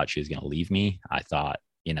 because I thought she was going to leave me. I thought,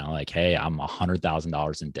 like, hey, I'm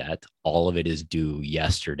 $100,000 in debt. All of it is due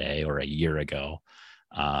yesterday or a year ago.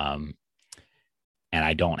 And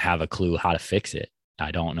I don't have a clue how to fix it.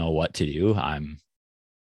 I don't know what to do. I'm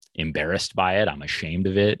embarrassed by it. I'm ashamed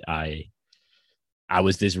of it. I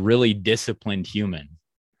was this really disciplined human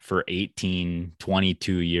for 18,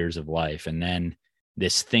 22 years of life. And then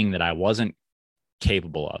this thing that I wasn't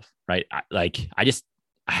capable of, right? I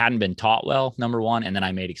hadn't been taught well, number one. And then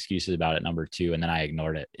I made excuses about it, number two. And then I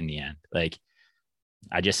ignored it in the end. Like,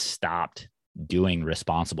 I just stopped doing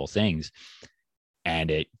responsible things, and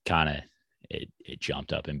it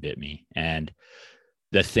jumped up and bit me. And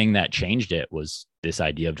the thing that changed it was this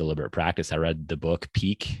idea of deliberate practice. I read the book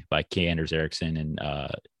Peak by Kay Anders Erickson and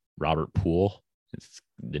Robert Poole. It's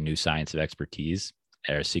the New Science of Expertise,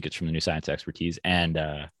 or Secrets from the New Science of Expertise. And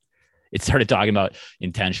it started talking about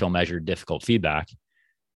intentional, measured, difficult feedback.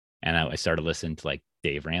 And I started listening to like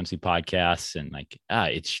Dave Ramsey podcasts, and like,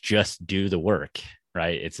 it's just do the work,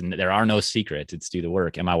 right? There are no secrets. It's do the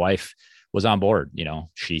work. And my wife was on board.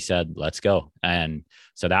 She said, let's go. And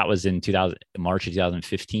so that was in March of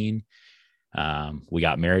 2015. We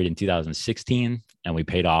got married in 2016, and we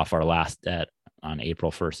paid off our last debt on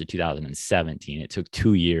April 1st of 2017. It took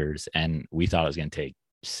 2 years, and we thought it was going to take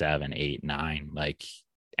 7, 8, 9.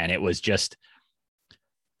 And it was just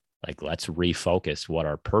like, let's refocus what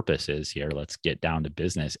our purpose is here. Let's get down to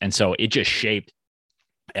business. And so it just shaped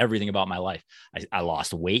everything about my life. I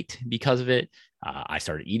lost weight because of it. I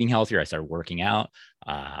started eating healthier. I started working out.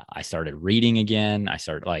 I started reading again. I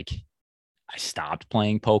stopped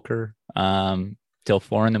playing poker till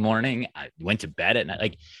 4 a.m. I went to bed at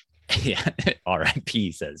night. Yeah,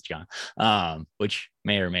 RIP, says John, which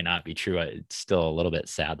may or may not be true. It's still a little bit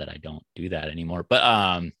sad that I don't do that anymore, but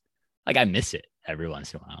I miss it every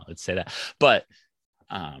once in a while. Let's say that. But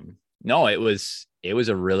no, it was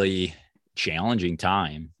a really challenging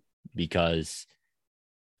time because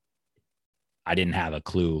I didn't have a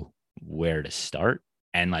clue where to start.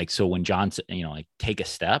 And so when John said, take a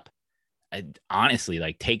step,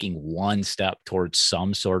 honestly, taking one step towards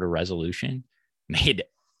some sort of resolution made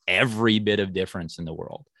every bit of difference in the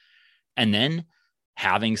world. And then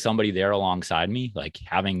having somebody there alongside me,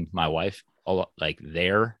 having my wife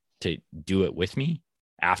there to do it with me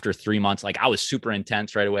after 3 months, I was super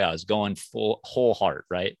intense right away. I was going whole heart,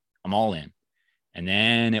 right? I'm all in. And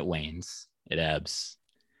then it wanes, it ebbs,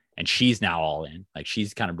 and she's now all in.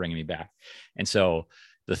 She's kind of bringing me back. And so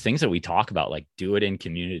the things that we talk about, do it in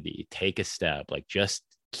community, take a step, just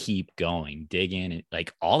keep going, dig in.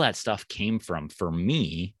 All that stuff came from, for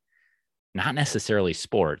me, not necessarily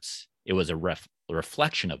sports. It was a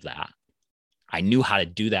reflection of that. I knew how to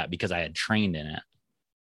do that because I had trained in it,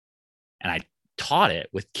 and I taught it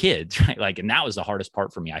with kids, right? And that was the hardest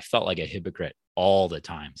part for me. I felt like a hypocrite all the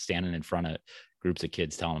time, standing in front of groups of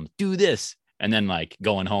kids, telling them, do this. And then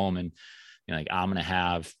going home and I'm going to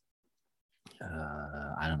have,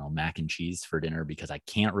 I don't know, mac and cheese for dinner because I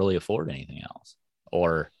can't really afford anything else.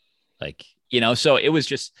 Or so it was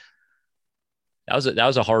just, that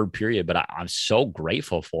was a hard period, but I'm so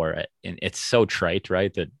grateful for it. And it's so trite,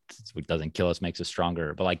 right? That what doesn't kill us makes us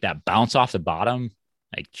stronger. But that bounce off the bottom,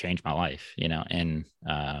 changed my life, and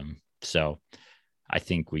so I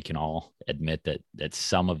think we can all admit that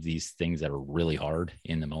some of these things that are really hard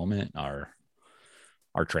in the moment are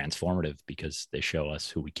are transformative because they show us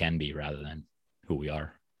who we can be rather than who we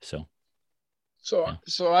are. So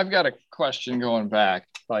I've got a question going back.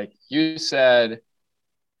 Like you said,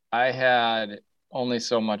 I had only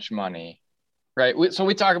so much money, right? So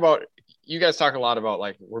we talk about, you guys talk a lot about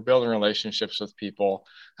like we're building relationships with people.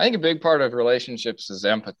 I think a big part of relationships is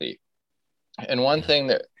empathy. And one thing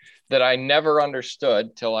that I never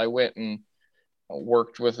understood till I went and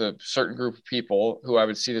worked with a certain group of people who I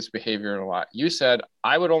would see this behavior in a lot. You said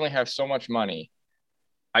I would only have so much money.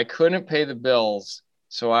 I couldn't pay the bills,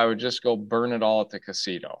 so I would just go burn it all at the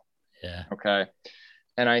casino. Yeah. Okay.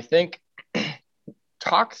 And I think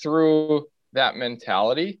talk through that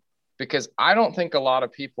mentality, because I don't think a lot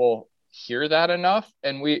of people hear that enough.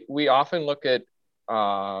 And we often look at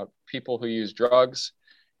people who use drugs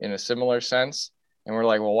in a similar sense. And we're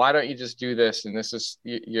like, well, why don't you just do this? And this is,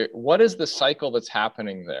 what is the cycle that's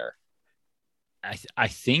happening there? I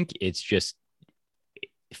think it's just,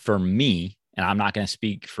 for me, and I'm not going to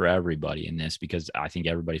speak for everybody in this because I think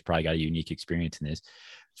everybody's probably got a unique experience in this.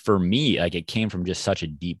 For me, like it came from just such a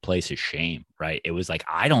deep place of shame, right? It was like,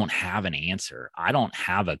 I don't have an answer. I don't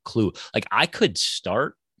have a clue. Like I could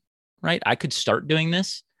start, right? I could start doing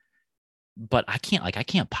this, but I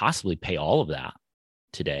can't possibly pay all of that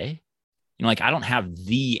today. You know, like I don't have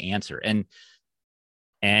the answer.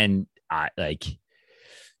 And I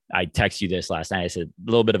text you this last night. I said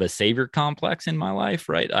a little bit of a savior complex in my life,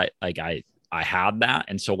 right? I had that.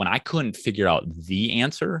 And so when I couldn't figure out the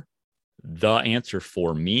answer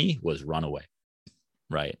for me was run away,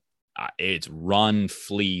 right? It's run,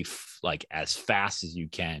 flee, like as fast as you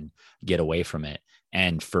can, get away from it.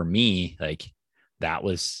 And for me, like there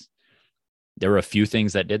were a few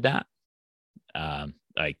things that did that.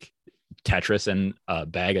 Like Tetris and a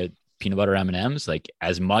bag of peanut butter M&Ms, like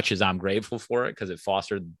as much as I'm grateful for it, because it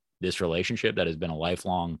fostered this relationship that has been a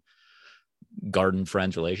lifelong garden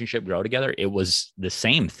friends relationship, grow together. It was the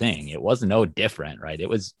same thing. It was no different, right? It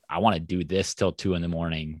was, I want to do this till 2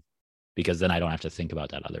 a.m. because then I don't have to think about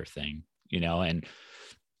that other thing, you know? And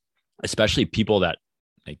especially people that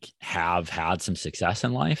like have had some success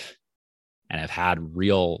in life and have had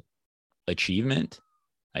real achievement.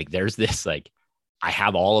 Like there's this, like, I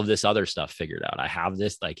have all of this other stuff figured out. I have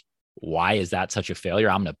this, like, why is that such a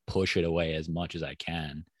failure? I'm going to push it away as much as I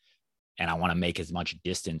can. And I want to make as much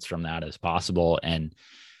distance from that as possible. And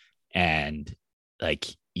like,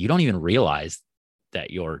 you don't even realize that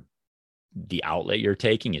the outlet you're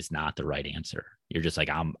taking is not the right answer. You're just like,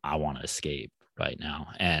 I want to escape right now.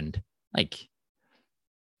 And like,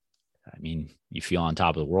 I mean, you feel on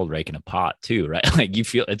top of the world raking a pot too, right? Like you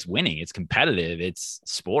feel it's winning, it's competitive, it's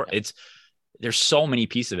sport. There's so many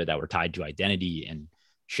pieces of it that were tied to identity and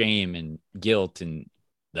shame and guilt and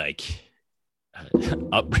like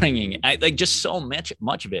upbringing. Like just so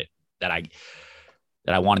much of it that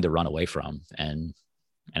I wanted to run away from. And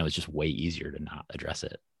it was just way easier to not address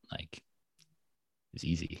it. Like it's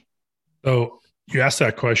easy. So you asked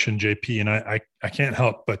that question, JP, and I can't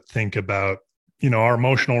help but think about, you know, our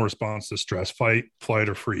emotional response to stress: fight, flight,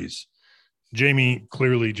 or freeze. Jamie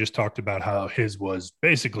clearly just talked about how his was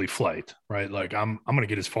basically flight, right? Like I'm going to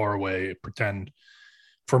get as far away, pretend.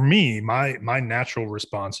 For me, my natural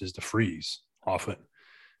response is to freeze often.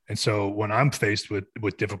 And so when I'm faced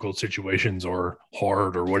with difficult situations or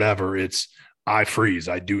hard or whatever, it's I freeze,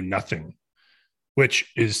 I do nothing,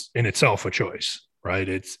 which is in itself a choice, right?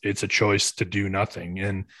 It's a choice to do nothing.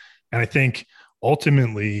 And I think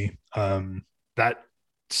ultimately that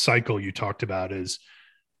cycle you talked about is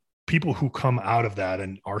people who come out of that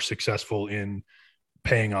and are successful in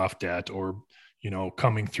paying off debt or, you know,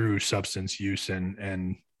 coming through substance use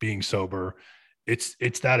and being sober.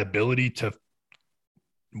 It's that ability to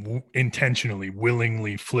intentionally,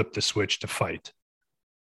 willingly flip the switch to fight.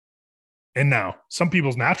 And now some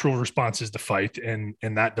people's natural response is to fight, and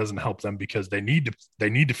that doesn't help them because they need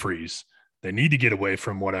to freeze. They need to get away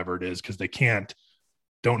from whatever it is because they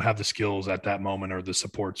don't have the skills at that moment or the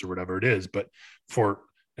supports or whatever it is. But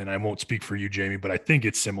and I won't speak for you, Jamie, but I think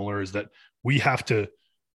it's similar, is that we have to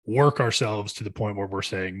work ourselves to the point where we're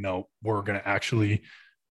saying, no, we're going to actually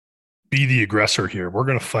be the aggressor here. We're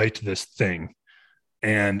going to fight this thing.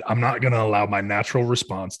 And I'm not going to allow my natural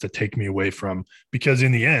response to take me away from, because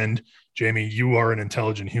in the end, Jamie, you are an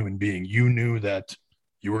intelligent human being. You knew that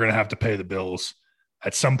you were going to have to pay the bills.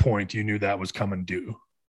 At some point, you knew that was coming due,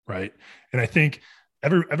 right? And I think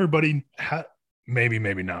everybody maybe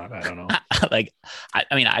not. I don't know. Like,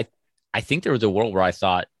 I mean, I think there was a world where I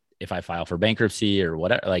thought if I file for bankruptcy or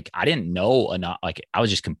whatever, like I didn't know enough. Like I was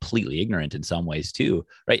just completely ignorant in some ways too,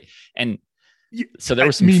 right? And so there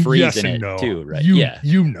was some freeze in it too, right?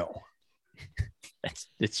 You know.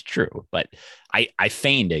 It's true, but I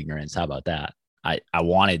feigned ignorance. How about that? I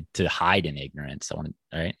wanted to hide in ignorance.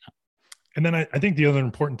 Right. And then I think the other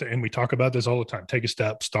important thing, and we talk about this all the time, take a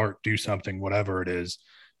step, start, do something, whatever it is.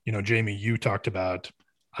 Jamie, you talked about,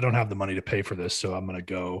 I don't have the money to pay for this, so I'm going to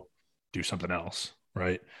go do something else.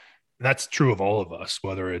 Right. That's true of all of us,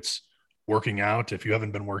 whether it's working out. If you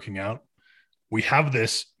haven't been working out, we have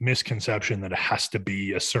this misconception that it has to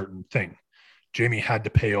be a certain thing. Jamie had to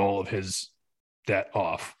pay all of his debt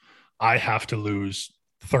off. I have to lose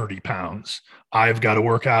 30 pounds. I've got to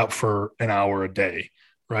work out for an hour a day,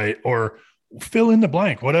 right? Or fill in the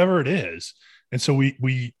blank, whatever it is. And so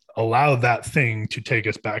we allow that thing to take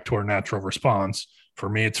us back to our natural response. For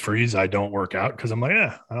me, it's freeze. I don't work out because I'm like,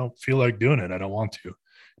 I don't feel like doing it. I don't want to,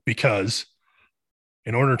 because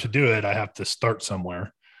in order to do it, I have to start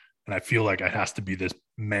somewhere. And I feel like it has to be this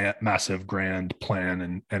massive grand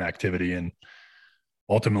plan and activity. And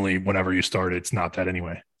ultimately, whenever you start, it's not that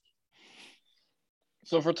anyway.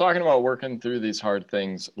 So if we're talking about working through these hard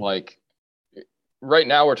things, like right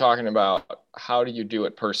now we're talking about how do you do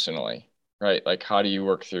it personally, right? Like, how do you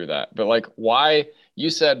work through that? But like, why you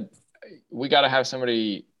said we got to have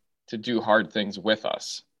somebody to do hard things with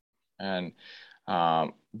us. And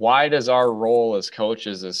why does our role as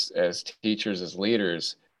coaches, as teachers, as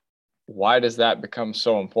leaders, why does that become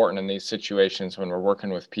so important in these situations when we're working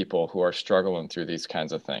with people who are struggling through these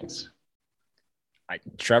kinds of things?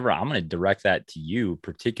 Trevor, I'm going to direct that to you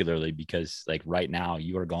particularly, because like right now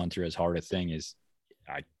you are going through as hard a thing as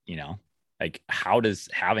like how does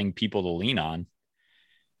having people to lean on,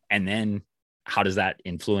 and then how does that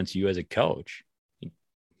influence you as a coach?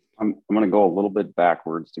 I'm going to go a little bit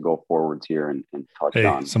backwards to go forwards here and touch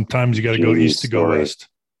on. Sometimes you got to go east to go west.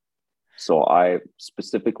 So I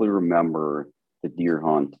specifically remember the deer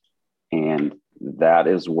hunt, and that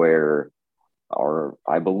is where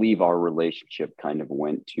I believe our relationship kind of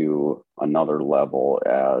went to another level.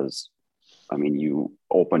 You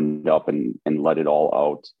opened up and let it all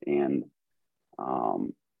out. And,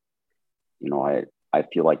 I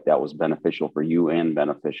feel like that was beneficial for you and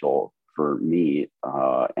beneficial for me,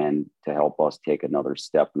 and to help us take another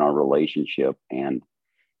step in our relationship. And,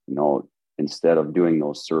 instead of doing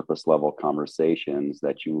those surface level conversations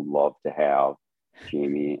that you love to have,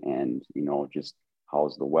 Jamie, and, just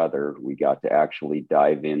how's the weather, we got to actually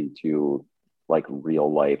dive into like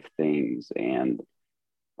real life things. And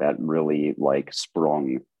that really like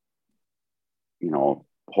sprung,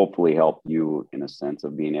 hopefully helped you in a sense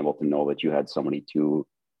of being able to know that you had somebody to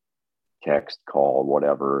text, call,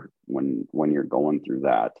 whatever, when you're going through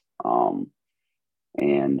that.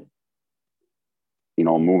 And,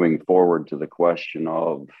 moving forward to the question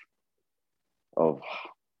of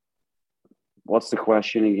what's the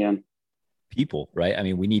question again? People, right? I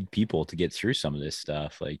mean, we need people to get through some of this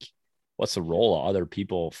stuff. Like, what's the role of other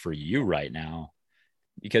people for you right now?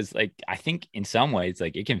 Because like, I think in some ways,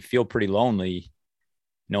 like it can feel pretty lonely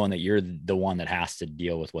knowing that you're the one that has to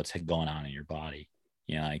deal with what's going on in your body.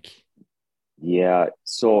 Yeah.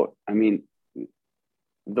 So,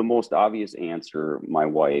 the most obvious answer, my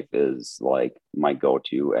wife is like my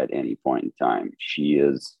go-to at any point in time.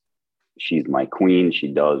 She's my queen. She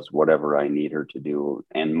does whatever I need her to do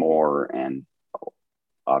and more. And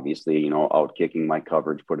obviously, out kicking my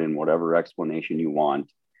coverage, put in whatever explanation you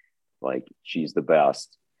want. Like, she's the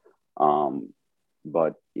best.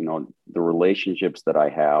 But, the relationships that I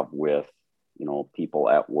have with, people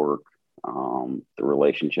at work, the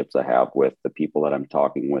relationships I have with the people that I'm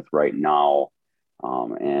talking with right now,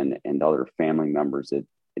 and other family members, it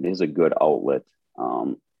is a good outlet.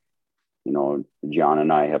 John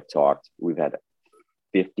and I have talked, we've had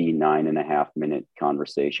 59.5-minute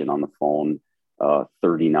conversation on the phone,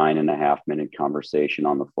 39.5-minute conversation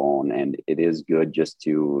on the phone. And it is good just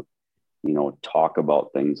to, talk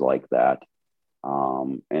about things like that.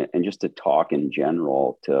 And just to talk in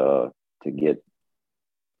general, to get,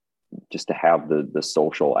 just to have the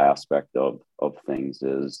social aspect of things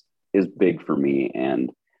is big for me.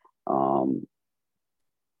 And,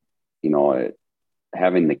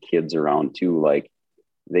 having the kids around too, like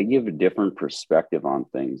they give a different perspective on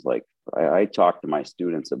things. Like I talk to my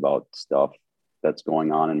students about stuff that's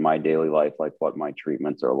going on in my daily life, like what my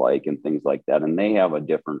treatments are like and things like that. And they have a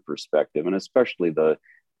different perspective. And especially the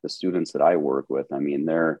students that I work with,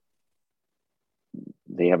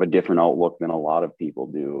 they have a different outlook than a lot of people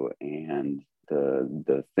do. And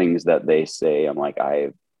the things that they say, I'm like,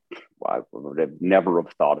 I would have never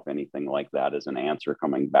have thought of anything like that as an answer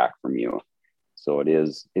coming back from you. So it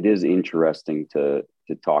is interesting to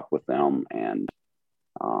talk with them. And,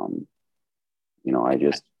 I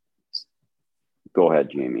just, go ahead,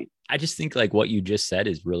 Jamie. I just think like what you just said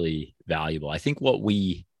is really valuable. I think what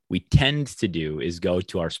we tend to do is go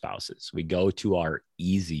to our spouses. We go to our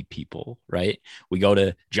easy people, right? We go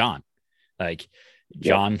to John. Like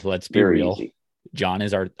John, let's be real. Easy. John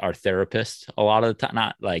is our therapist a lot of the time.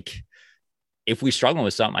 Not like if we struggle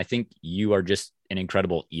with something, I think you are just an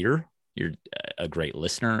incredible eater. You're a great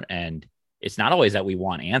listener. And it's not always that we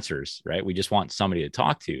want answers, right? We just want somebody to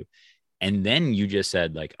talk to. And then you just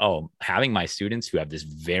said like, oh, having my students who have this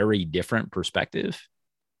very different perspective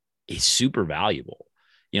is super valuable.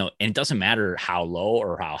 And it doesn't matter how low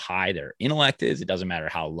or how high their intellect is. It doesn't matter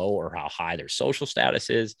how low or how high their social status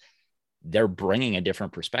is. They're bringing a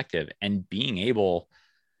different perspective and being able,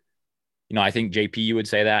 I think JP, you would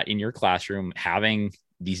say that in your classroom, having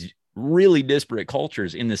these really disparate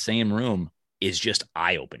cultures in the same room is just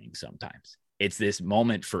eye-opening sometimes. It's this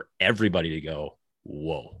moment for everybody to go,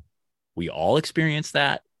 whoa, we all experience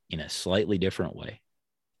that in a slightly different way,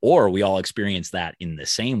 or we all experience that in the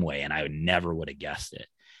same way. And I never would have guessed it.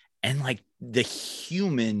 And like the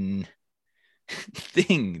human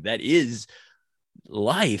thing that is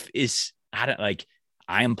life is, I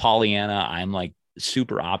am Pollyanna. I'm like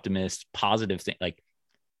super optimist, positive thing. Like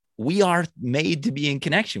we are made to be in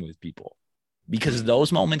connection with people because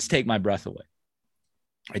those moments take my breath away.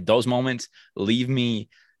 Like, those moments leave me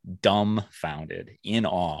dumbfounded, in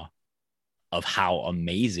awe of how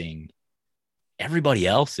amazing everybody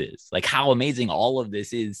else is, like how amazing all of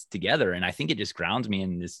this is together. And I think it just grounds me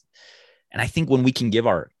in this. And I think when we can give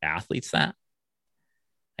our athletes that,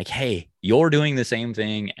 like, hey, you're doing the same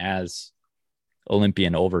thing as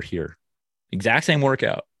Olympian over here, exact same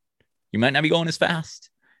workout. You might not be going as fast,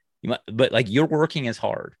 but like you're working as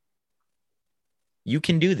hard. You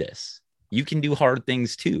can do this. You can do hard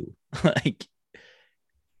things too. Like,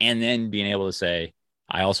 and then being able to say,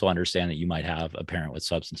 I also understand that you might have a parent with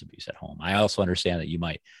substance abuse at home. I also understand that you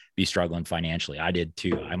might be struggling financially. I did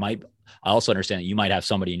too. I also understand that you might have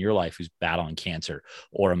somebody in your life who's battling cancer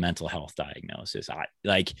or a mental health diagnosis.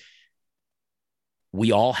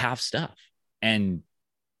 We all have stuff, and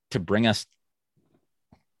to bring us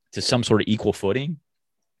to some sort of equal footing,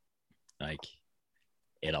 like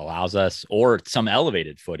it allows us, or some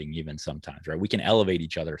elevated footing, even sometimes, right? We can elevate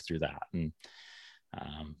each other through that. And,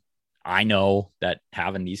 I know that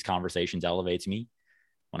having these conversations elevates me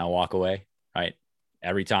when I walk away, right?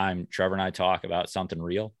 Every time Trevor and I talk about something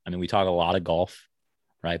real, I mean, we talk a lot of golf,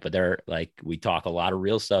 right? But we talk a lot of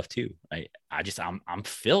real stuff too. Right? I'm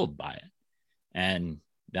filled by it, and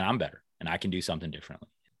then I'm better and I can do something differently.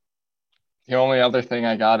 The only other thing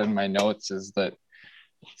I got in my notes is that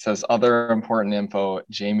it says other important info.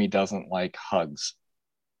 Jamie doesn't like hugs.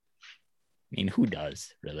 I mean, who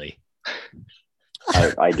does really?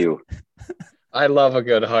 I do. I love a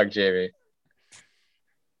good hug, Jamie.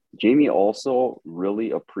 Jamie also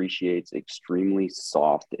really appreciates extremely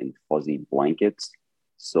soft and fuzzy blankets.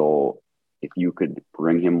 So if you could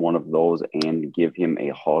bring him one of those and give him a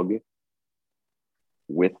hug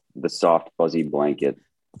with the soft fuzzy blanket,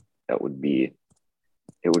 it would be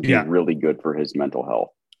really good for his mental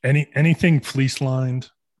health. Anything fleece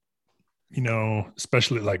lined,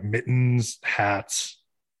 especially like mittens, hats.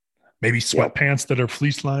 Maybe sweatpants that are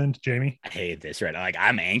fleece lined, Jamie. I hate this, right? Like,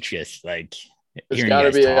 I'm anxious. Like, there's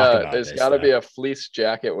got to be a fleece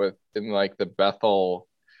jacket in like the Bethel,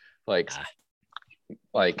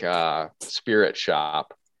 spirit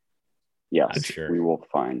shop. Yes, sure. we will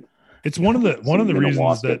find. It's one of the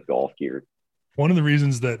reasons that golf gear. One of the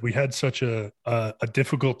reasons that we had such a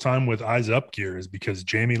difficult time with Eyes Up gear is because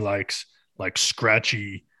Jamie likes like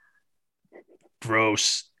scratchy,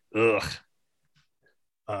 gross,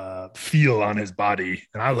 feel on his body,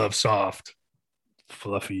 and I love soft,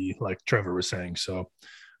 fluffy, like Trevor was saying. So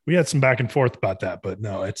we had some back and forth about that, but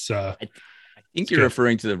no, it's I think you're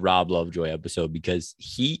referring to the Rob Lovejoy episode, because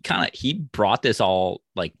he brought this all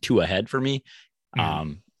like to a head for me.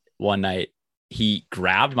 One night he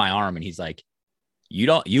grabbed my arm and he's like, you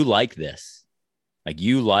like this, like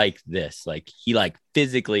you like this, like he like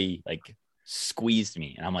physically like squeezed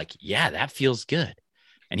me, and I'm like, yeah, that feels good.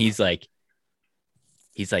 And he's like,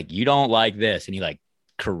 you don't like this. And he like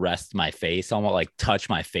caressed my face, almost like touched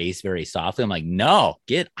my face very softly. I'm like, no,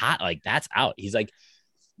 get out. Like, that's out. He's like,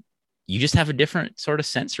 you just have a different sort of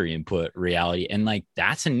sensory input reality. And like,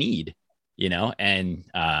 that's a need, and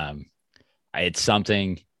it's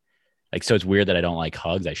something like, so it's weird that I don't like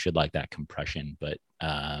hugs. I should like that compression, but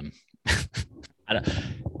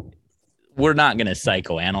we're not going to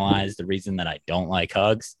psychoanalyze the reason that I don't like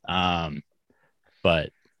hugs.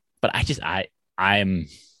 But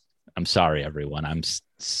I'm sorry, everyone. I'm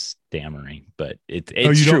stammering, but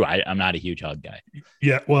it's true. I'm not a huge hug guy.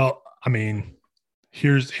 Yeah. Well, I mean,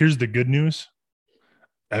 Here's the good news.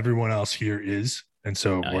 Everyone else here is, and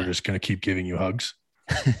so we're just going to keep giving you hugs.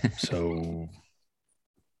 So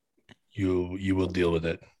you will deal with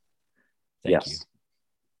it. Thank you.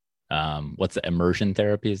 What's the immersion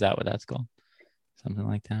therapy? Is that what that's called? Something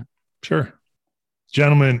like that. Sure.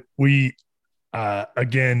 Gentlemen, we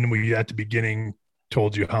again, we at the beginning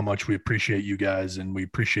told you how much we appreciate you guys, and we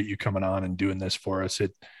appreciate you coming on and doing this for us.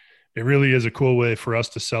 It really is a cool way for us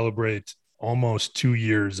to celebrate almost 2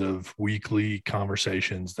 years of weekly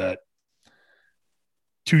conversations that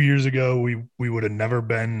 2 years ago we would have never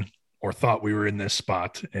been or thought we were in this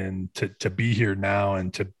spot. And to be here now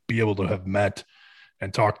and to be able to have met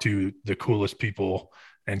and talk to the coolest people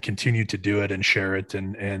and continue to do it and share it.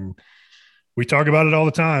 And we talk about it all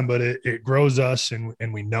the time, but it grows us, and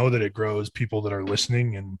we know that it grows people that are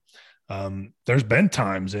listening. And there's been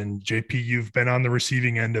times, and JP, you've been on the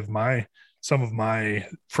receiving end of some of my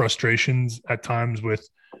frustrations at times with,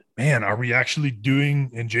 man, are we actually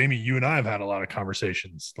doing, and Jamie, you and I have had a lot of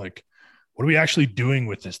conversations, like, what are we actually doing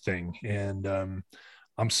with this thing? And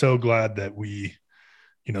I'm so glad that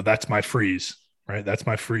that's my freeze, right? That's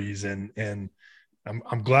my freeze. And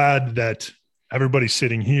I'm glad that everybody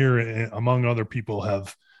sitting here, among other people,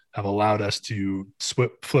 have allowed us to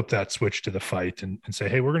flip that switch to the fight and say,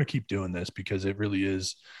 hey, we're going to keep doing this because it really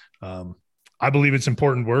is. I believe it's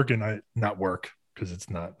important work, and not work, because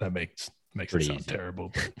it's not, that makes it sound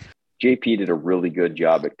terrible. But JP did a really good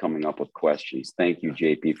job at coming up with questions. Thank you,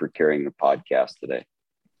 JP, for carrying the podcast today.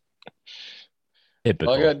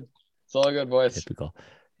 Typical. All good. It's all good, boys. Typical.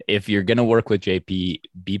 If you're going to work with JP,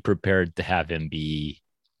 be prepared to have him be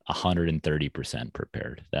 130%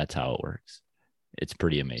 prepared. That's how it works. It's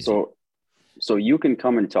pretty amazing. So you can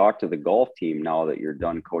come and talk to the golf team now that you're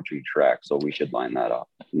done coaching track. So we should line that up.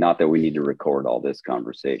 Not that we need to record all this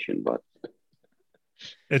conversation, but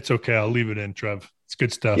it's okay. I'll leave it in, Trev. It's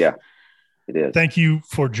good stuff. Yeah, it is. Thank you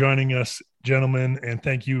for joining us, gentlemen. And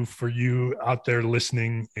thank you for you out there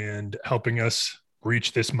listening and helping us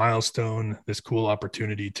reach this milestone, this cool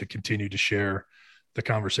opportunity to continue to share the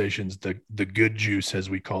conversations, the good juice, as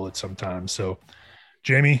we call it sometimes. So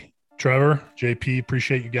Jamie, Trevor, JP,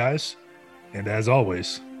 appreciate you guys. And as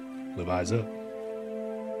always, live eyes up.